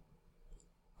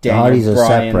 Daniel Bryan. The Hardys are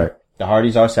separate. The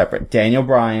Hardys are separate. Daniel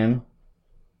Bryan,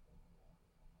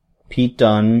 Pete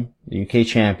Dunne, the UK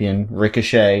champion,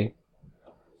 Ricochet.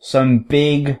 Some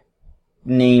big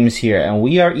names here. And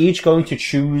we are each going to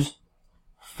choose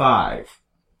 5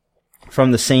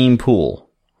 from the same pool.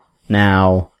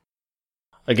 Now,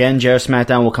 again, JR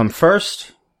SmackDown will come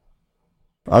first.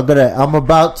 I'm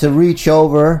about to reach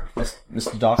over,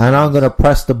 Mr. Doctor, and I'm gonna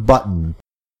press the button.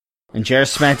 And JR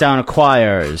SmackDown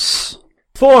acquires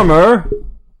former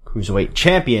Cruiserweight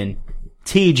Champion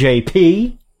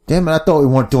TJP. Damn it, I thought we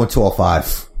weren't doing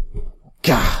 205.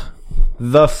 God.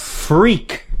 The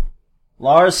Freak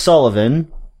Lars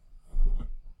Sullivan.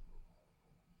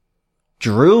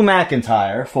 Drew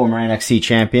McIntyre, former NXT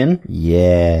Champion.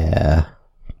 Yeah.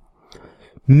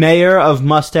 Mayor of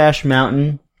Mustache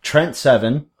Mountain, Trent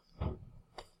Seven.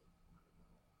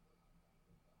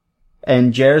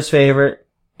 And JR's favorite,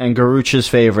 and Garucha's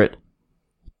favorite,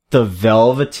 the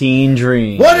Velveteen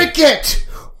Dream. What a get!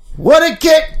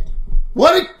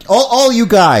 All you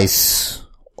guys.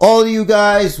 All you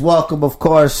guys, welcome, of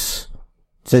course,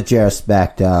 to JR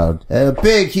SmackDown. And a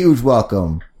big, huge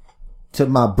welcome to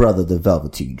my brother, the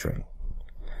Velveteen Dream.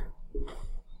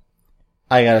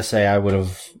 I gotta say, I would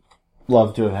have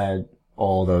loved to have had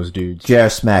all those dudes. JR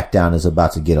SmackDown is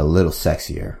about to get a little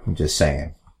sexier. I'm just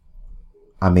saying.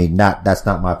 I mean, that's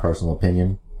not my personal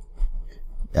opinion,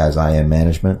 as I am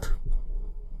management.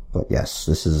 But yes,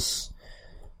 this is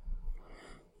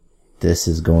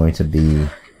going to be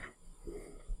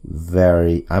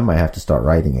I might have to start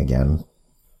writing again,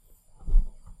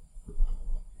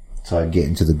 so I get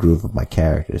into the groove of my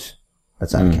characters.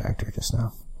 That's out of character just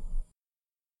now.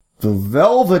 The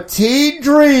Velveteen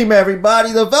Dream,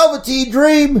 everybody! The Velveteen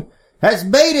Dream has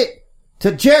made it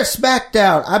to JR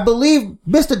SmackDown. I believe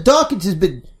Mr. Dawkins has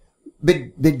been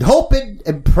hoping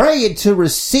and praying to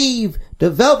receive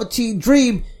the Velveteen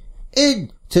Dream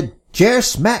into JR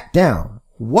SmackDown.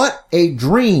 What a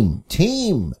dream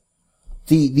team!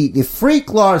 The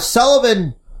Freak Lars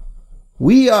Sullivan.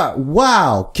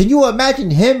 Wow. Can you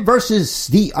imagine him versus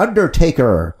The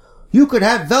Undertaker? You could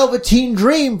have Velveteen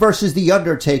Dream versus The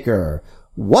Undertaker.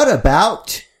 What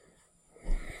about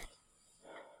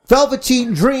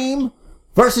Velveteen Dream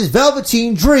versus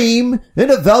Velveteen Dream in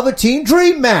a Velveteen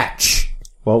Dream match?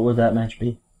 What would that match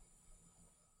be?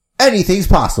 Anything's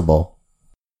possible.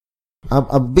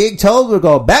 I'm being told we're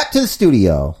going back to the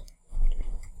studio.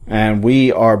 And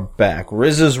we are back.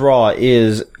 Riz's Raw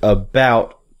is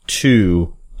about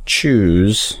to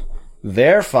choose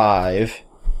their 5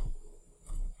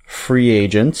 free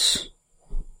agents.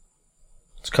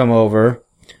 Let's come over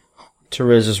to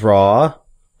Riz's Raw.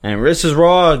 And Riz's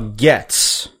Raw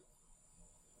gets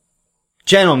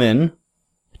Gentleman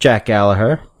Jack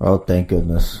Gallagher. Oh, thank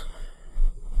goodness.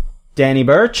 Danny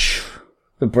Burch,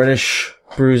 the British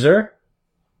Bruiser.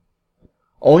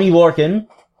 Oni Lorcan,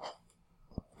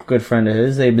 good friend of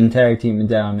his. They've been tag teaming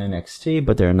down in NXT,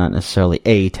 but they're not necessarily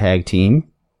a tag team.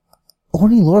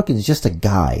 Oney Lorcan is just a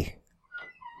guy.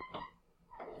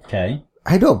 Okay.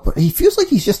 I know, but he feels like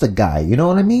he's just a guy. You know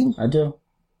what I mean? I do.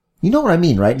 You know what I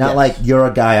mean, right? Not Yes. like you're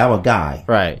a guy, I'm a guy.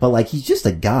 Right. But like he's just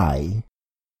a guy.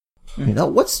 You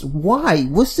know,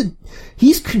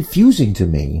 he's confusing to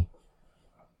me.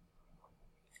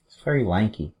 It's very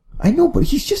lanky. I know, but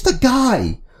he's just a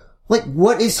guy. Like,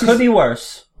 what is Could be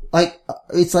worse. Like,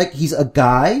 it's like he's a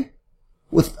guy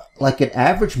with like an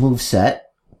average moveset.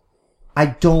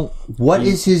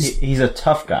 He's a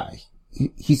tough guy.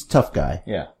 He's a tough guy.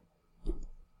 Yeah.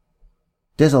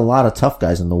 There's a lot of tough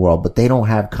guys in the world, but they don't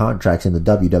have contracts in the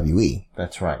WWE.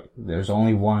 That's right. There's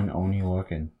only one Oney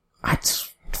Lorcan.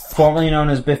 It's Formerly known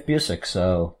as Biff Busick,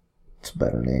 so... It's a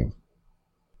better name.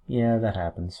 Yeah, that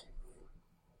happens.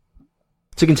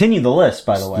 To continue the list,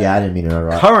 by the way. Yeah, I didn't mean to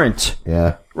interrupt. Current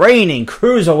reigning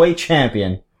Cruiserweight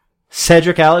Champion,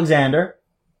 Cedric Alexander.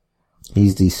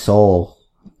 He's the soul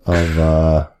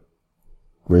of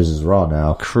Riz's Raw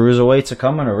now. Cruiserweights are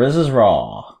coming to Riz's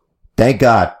Raw. Thank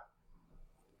God.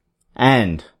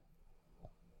 And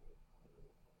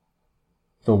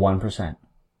the 1%.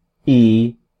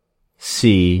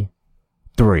 EC3.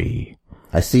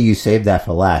 I see you saved that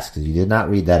for last because you did not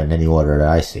read that in any order that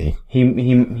I see. He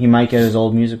might get his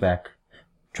old music back.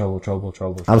 Trouble.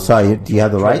 I'm sorry, do you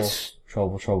have the rights?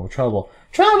 Trouble. Do you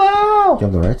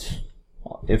have the rights?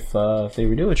 If they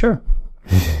redo it, sure.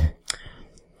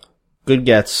 Good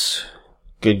gets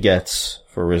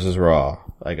for Riz's Raw.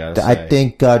 I gotta say. I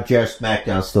think Jared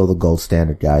SmackDown's still the gold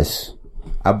standard, guys.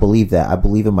 I believe that. I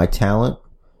believe in my talent,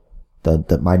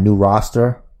 my new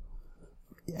roster,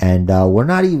 and we're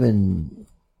not even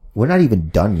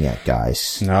done yet,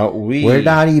 guys. No, we're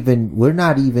not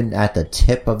even at the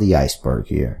tip of the iceberg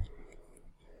here.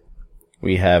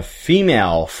 We have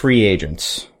female free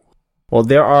agents. Well,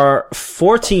 there are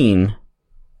 14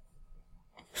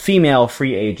 female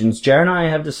free agents. Jared and I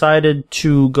have decided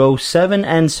to go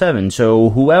 7-7.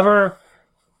 So whoever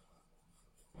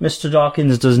Mr.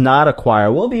 Dawkins does not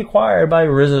acquire will be acquired by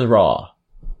Riz's Raw.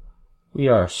 We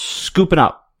are scooping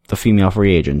up the female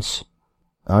free agents.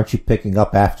 Aren't you picking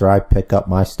up after I pick up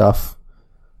my stuff?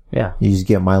 Yeah. You just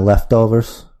get my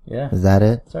leftovers? Yeah. Is that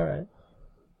it? It's alright.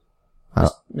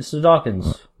 Mr.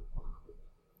 Dawkins,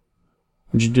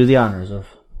 would you do the honors of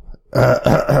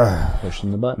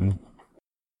pushing the button?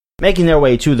 Making their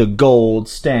way to the gold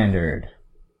standard,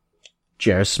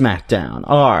 Jared SmackDown,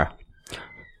 are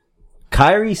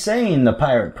Kairi Sane, the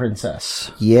Pirate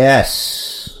Princess.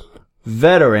 Yes.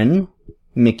 Veteran,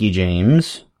 Mickie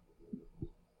James.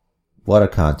 What a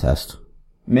contest.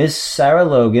 Miss Sarah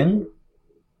Logan.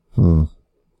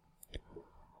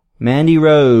 Mandy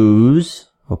Rose.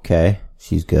 Okay,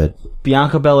 she's good.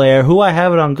 Bianca Belair, who I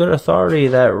have it on good authority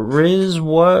that Riz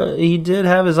he did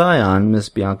have his eye on, Miss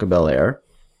Bianca Belair.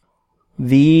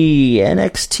 The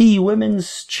NXT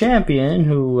Women's Champion,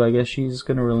 who I guess she's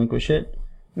gonna relinquish it,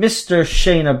 Mr.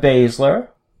 Shayna Baszler.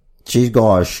 She's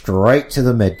going straight to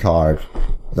the mid-card.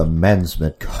 The men's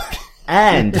mid-card.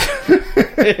 And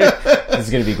this is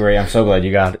gonna be great. I'm so glad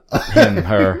you got him,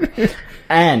 her.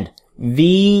 And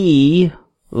the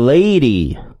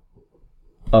lady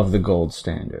of the gold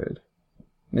standard,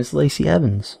 Miss Lacey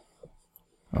Evans.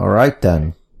 Alright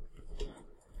then.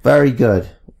 Very good.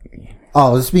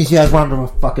 Oh, this means you guys wanted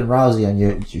fucking Rousey on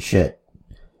your shit.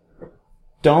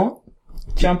 Don't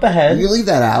jump ahead. You leave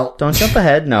that out. Don't jump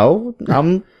ahead. No,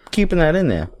 I'm keeping that in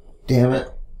there. Damn it.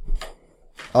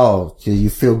 Oh, you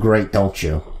feel great, don't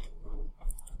you?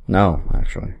 No,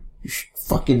 actually.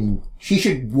 She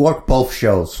should work both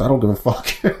shows. I don't give a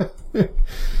fuck.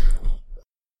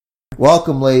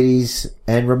 Welcome, ladies,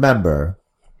 and remember,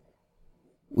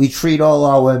 we treat all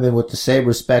our women with the same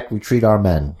respect we treat our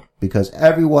men, because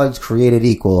everyone's created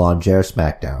equal on Jared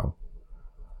SmackDown.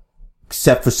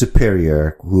 Except for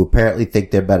Superior, who apparently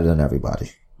think they're better than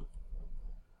everybody.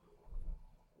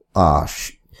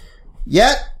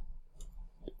 Yet,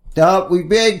 we're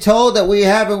being told that we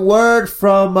have a word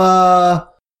from,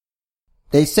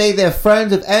 they say they're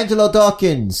friends of Angelo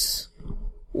Dawkins.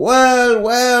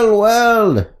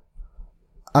 Well.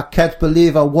 I can't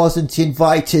believe I wasn't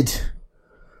invited.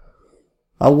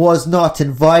 I was not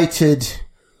invited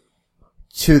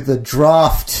to the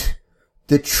draft,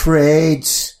 the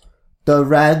trades, the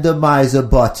randomizer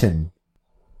button.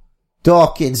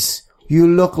 Dawkins, you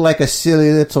look like a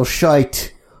silly little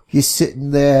shite. You're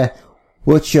sitting there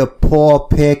with your poor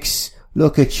picks.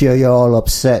 Look at you, you're all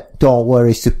upset. Don't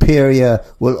worry, Superior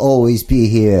will always be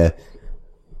here.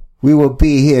 We will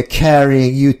be here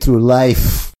carrying you through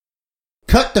life.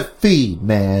 Cut the feed,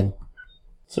 man.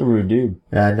 It's a rude dude.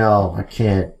 I know, I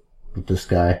can't with this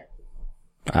guy.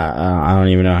 I don't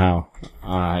even know how. I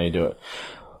don't know how you do it.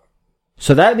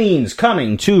 So that means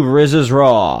coming to Riz's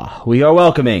Raw, we are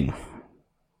welcoming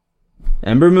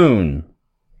Ember Moon,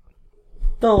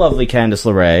 the lovely Candice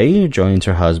LeRae, who joins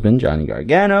her husband, Johnny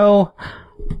Gargano,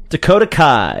 Dakota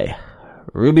Kai,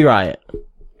 Ruby Riott,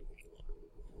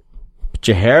 put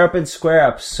your hair up and square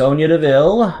up, Sonya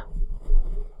Deville,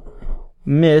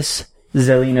 Miss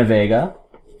Zelina Vega,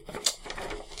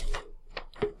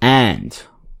 and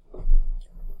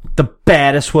the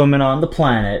baddest woman on the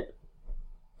planet,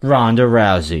 Ronda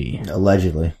Rousey.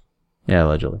 Allegedly. Yeah,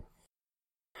 allegedly.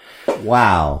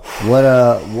 Wow. What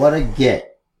a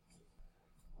get.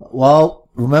 Well,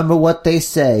 remember what they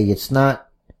say. It's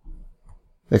not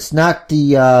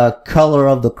the color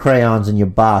of the crayons in your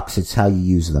box, it's how you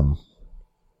use them.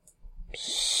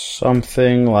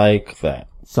 Something like that.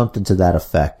 Something to that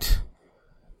effect.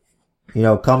 You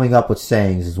know, coming up with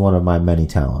sayings is one of my many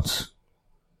talents.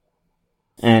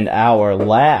 And our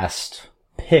last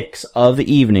picks of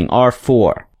the evening are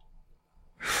for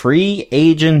free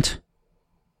agent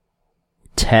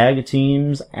tag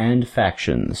teams and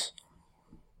factions,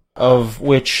 of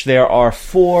which there are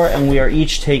 4, and we are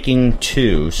each taking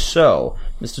 2. So,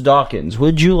 Mr. Dawkins,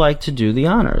 would you like to do the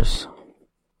honors?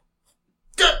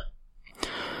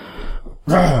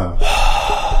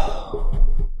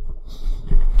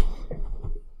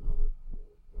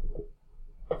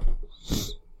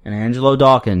 And Angelo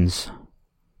Dawkins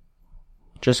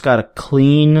just got a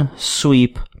clean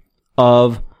sweep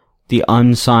of the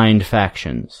unsigned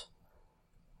factions.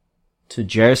 To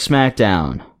Jer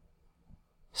SmackDown,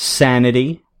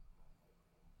 Sanity,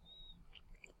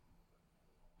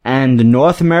 and the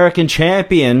North American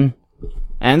Champion,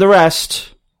 and the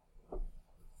rest,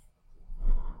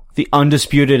 the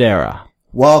Undisputed Era.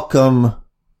 Welcome,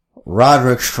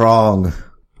 Roderick Strong,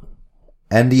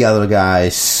 and the other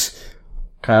guys.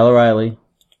 Kyle O'Reilly,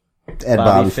 and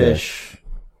Bobby Fish.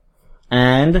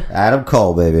 And Adam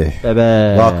Cole, baby.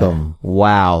 Welcome.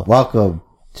 Wow. Welcome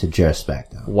to Jer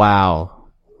SmackDown.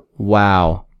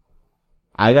 Wow.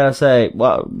 I gotta say,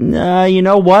 well, you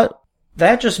know what?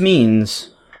 That just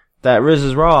means that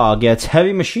Riz's Raw gets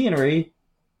Heavy Machinery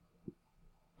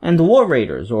and the War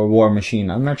Raiders, or War Machine.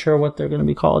 I'm not sure what they're gonna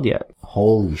be called yet.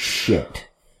 Holy shit.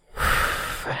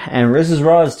 And Riz's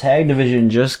Raw's tag division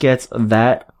just gets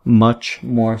that much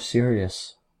more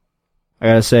serious. I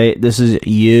gotta say, this is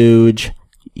huge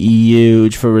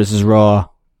for Riz's Raw.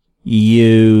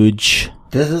 Huge.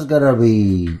 This is gonna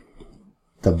be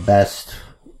the best.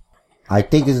 I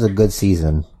think this is a good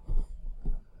season.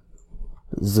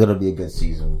 This is gonna be a good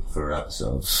season for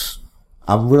episodes.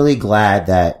 I'm really glad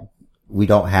that we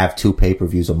don't have 2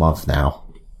 pay-per-views a month now.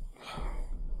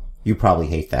 You probably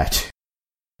hate that.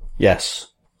 Yes,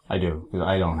 I do, because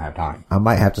I don't have time. I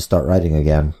might have to start writing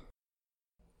again.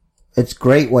 It's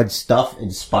great when stuff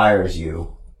inspires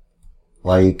you.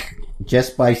 Like,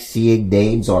 just by seeing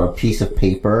names on a piece of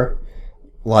paper,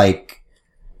 like,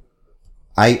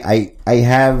 I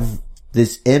have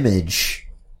this image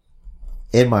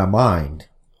in my mind.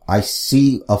 I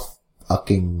see a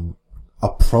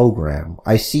program.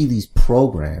 I see these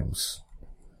programs.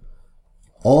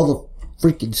 All the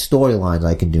freaking storylines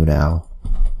I can do now.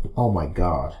 Oh my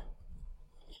god.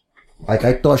 Like,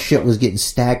 I thought shit was getting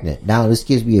stagnant. Now this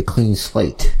gives me a clean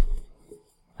slate.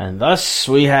 And thus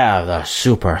we have the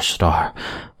Superstar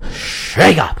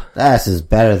Shakeup. This is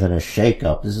better than a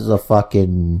shakeup. This is a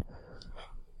fucking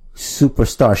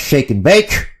Superstar Shake and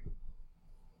Bake.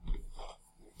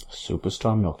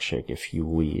 Superstar Milkshake, if you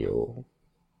will.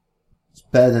 It's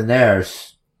better than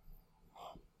theirs.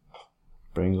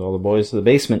 Brings all the boys to the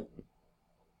basement.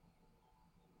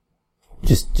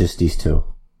 Just these 2.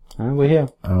 We're here.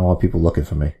 I don't want people looking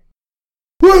for me.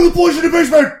 Where are the boys in the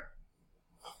basement?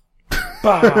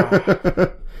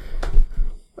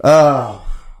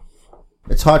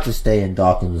 It's hard to stay in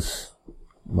Dawkins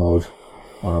mode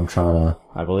when I'm trying to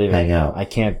hang out. I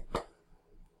can't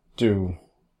do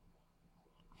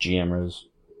GMers.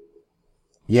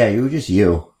 Yeah, you were just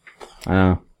you. I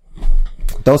know.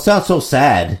 Don't sound so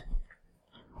sad.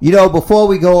 You know, before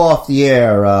we go off the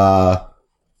air,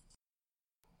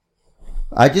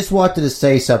 I just wanted to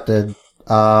say something.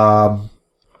 I'm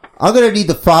gonna need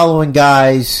the following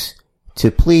guys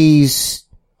to please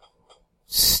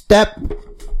step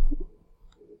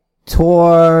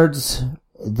towards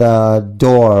the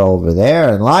door over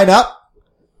there and line up,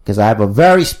 because I have a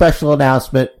very special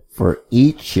announcement for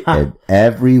each and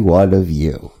every one of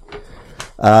you.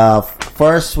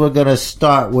 First we're gonna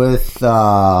start with,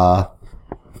 let's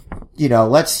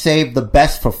save the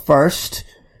best for first.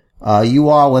 You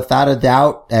are without a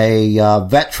doubt a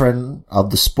veteran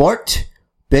of the sport.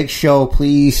 Big Show,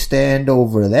 please stand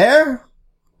over there.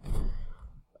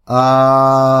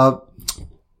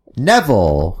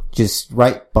 Neville, just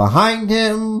right behind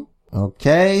him.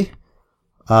 Okay.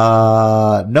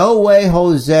 No way,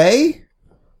 Jose.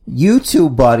 You too,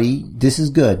 buddy. This is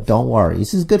good. Don't worry.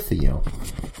 This is good for you.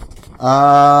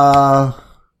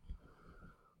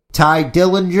 Ty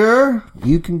Dillinger,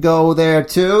 you can go there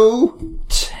too.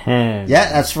 10. Yeah,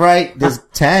 that's right. There's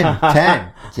 10.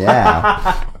 10.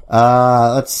 Yeah.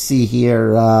 Let's see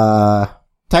here.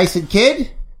 Tyson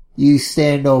Kidd, you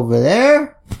stand over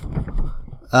there.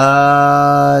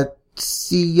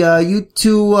 See, you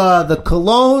two, the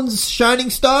Colognes, Shining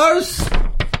Stars.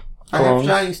 I have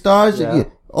Shining Stars. Yeah.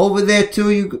 Over there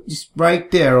too, you just right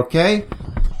there, okay?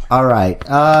 Alright,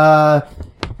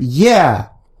 yeah.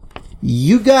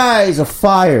 You guys are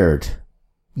fired.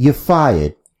 You're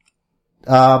fired.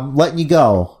 Letting you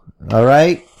go.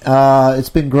 Alright? It's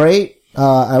been great.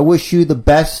 I wish you the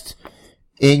best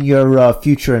in your,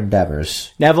 future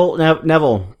endeavors. Neville,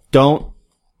 don't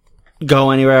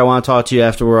go anywhere. I want to talk to you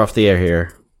after we're off the air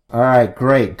here. Alright,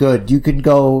 great, good. You can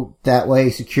go that way.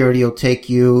 Security will take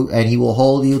you and he will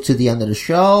hold you to the end of the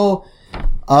show.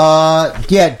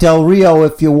 Yeah, Del Rio,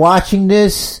 if you're watching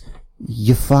this,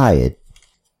 you're fired.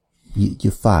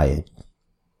 You're fired.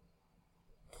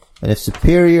 And if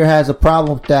Superior has a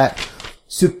problem with that,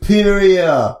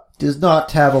 Superior does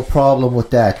not have a problem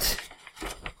with that.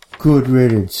 Good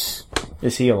riddance.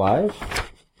 Is he alive?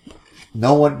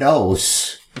 No one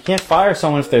knows. You can't fire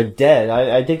someone if they're dead.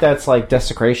 I think that's like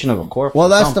desecration of a corpse. Well,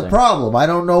 that's something. the problem. I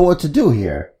don't know what to do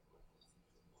here.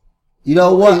 You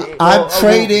know what? I'm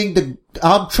trading.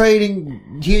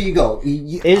 Here you go.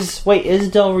 Is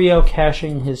Del Rio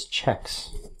cashing his checks?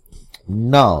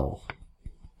 No.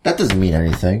 That doesn't mean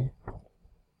anything.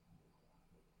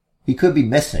 He could be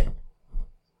missing.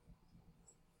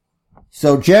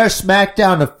 So,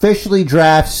 SmackDown officially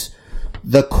drafts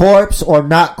the corpse or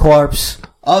not corpse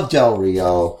of Del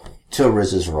Rio to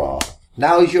Riz's Raw.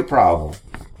 Now is your problem.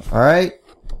 Alright?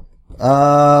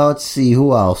 Let's see,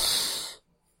 who else?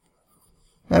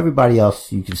 Everybody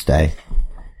else, you can stay.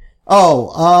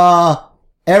 Oh,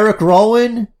 Eric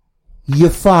Rowan, you're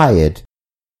fired.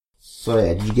 So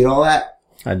yeah, did you get all that?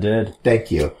 I did. Thank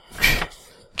you.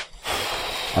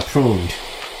 I pruned.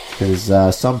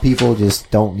 Because, some people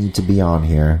just don't need to be on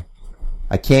here.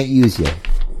 I can't use you.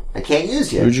 I can't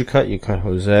use you. Who'd you cut? You cut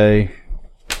Jose.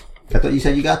 I thought you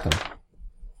said you got them.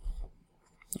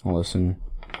 I'll listen.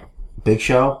 Big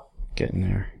Show? Getting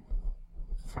there.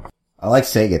 I like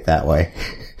saying it that way.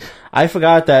 I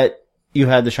forgot that you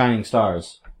had the Shining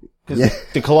Stars. Because Yeah.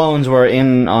 the Colognes were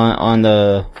in on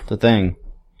the thing.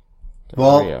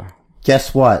 Well,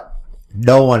 guess what?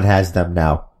 No one has them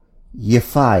now. You're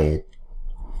fired.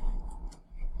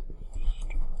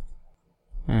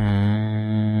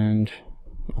 And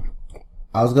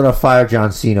I was gonna fire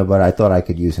John Cena, but I thought I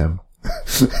could use him.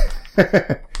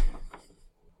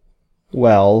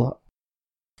 well,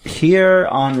 here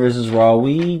on Riz's Raw,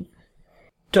 we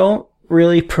don't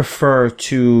really prefer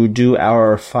to do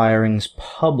our firings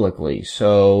publicly,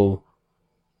 so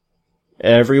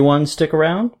everyone stick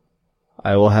around.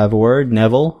 I will have a word.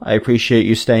 Neville, I appreciate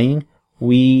you staying.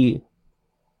 We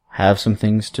have some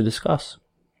things to discuss.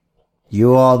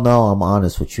 You all know I'm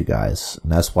honest with you guys,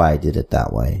 and that's why I did it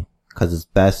that way. Because it's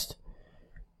best.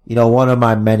 You know, one of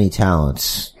my many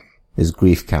talents is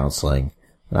grief counseling,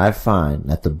 and I find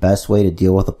that the best way to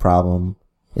deal with a problem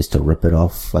is to rip it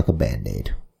off like a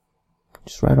Band-Aid.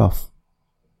 Just right off.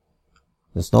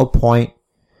 There's no point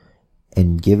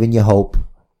in giving you hope.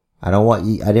 I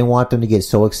didn't want them to get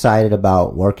so excited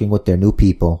about working with their new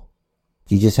people.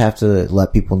 You just have to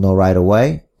let people know right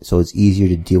away, so it's easier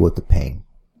to deal with the pain.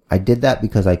 I did that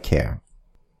because I care.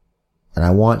 And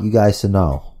I want you guys to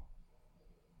know,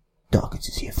 Dawkins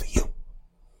is here for you.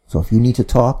 So if you need to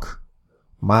talk,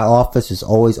 my office is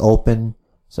always open.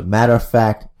 As a matter of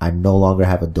fact, I no longer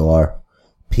have a door.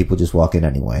 People just walk in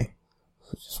anyway.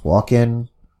 So just walk in,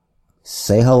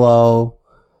 say hello.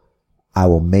 I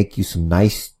will make you some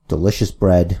nice, delicious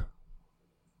bread.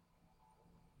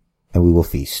 And we will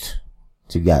feast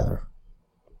together.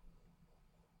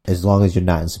 As long as you're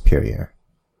not in Superior.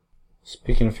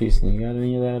 Speaking of feasting, you got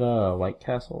any of that White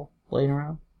Castle laying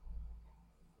around?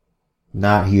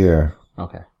 Not here.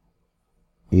 Okay.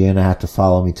 You're gonna have to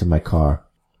follow me to my car.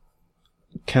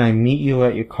 Can I meet you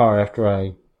at your car after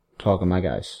I talk to my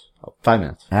guys? 5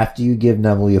 minutes. After you give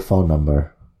Neville your phone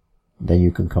number, then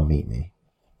you can come meet me.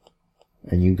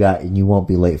 And you won't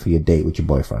be late for your date with your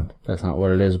boyfriend. That's not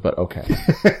what it is, but okay.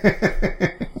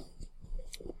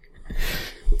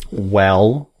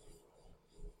 Well,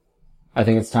 I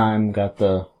think it's time. Got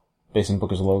the Basement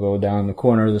Bookers logo down in the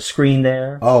corner of the screen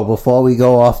there. Oh, before we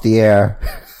go off the air,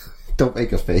 don't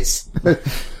make a face.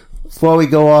 before we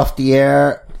go off the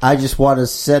air, I just want to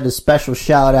send a special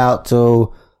shout out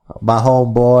to my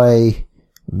homeboy,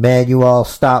 Manuel.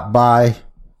 Stopped by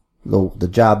the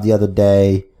job the other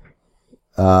day.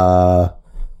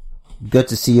 Good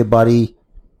to see you, buddy.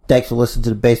 Thanks for listening to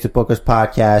the Basement Bookers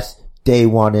podcast. Day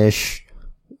one-ish.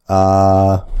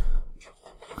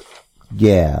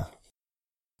 Yeah.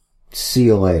 See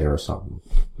you later or something.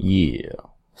 Yeah.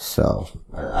 So,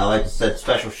 I like to send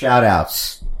special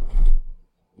shout-outs.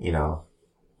 You know.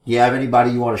 Do you have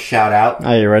anybody you want to shout out?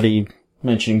 I already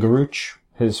mentioned Garuch.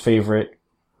 His favorite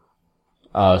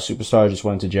superstar just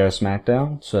went to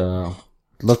SmackDown, so...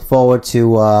 Look forward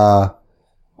to, oh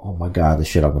my god, the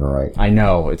shit I'm gonna write. I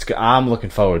know. I'm looking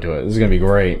forward to it. This is gonna be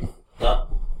great.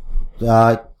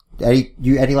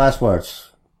 Any last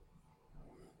words?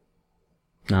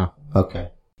 No. Okay.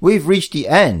 We've reached the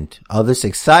end of this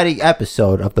exciting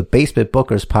episode of the Basement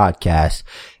Bookers podcast,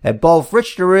 and both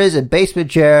Rich Deriz and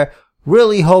Basement Jer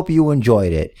really hope you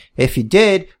enjoyed it. If you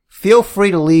did, feel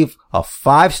free to leave a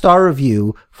 5-star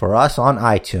review for us on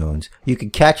iTunes. You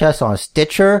can catch us on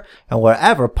Stitcher and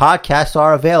wherever podcasts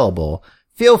are available.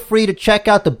 Feel free to check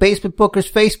out the Basement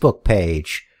Bookers Facebook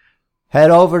page.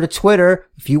 Head over to Twitter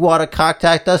if you want to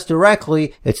contact us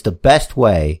directly. It's the best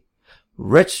way.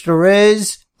 Rich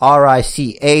Deriz,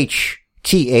 RichTheriz,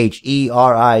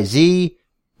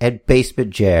 and Basement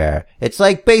Jer. It's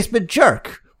like Basement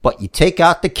Jerk, but you take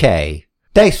out the K.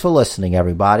 Thanks for listening,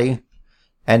 everybody.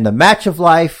 And the match of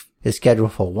life is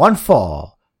scheduled for one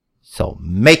fall, so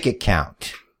make it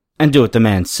count. And do what the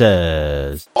man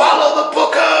says. Follow the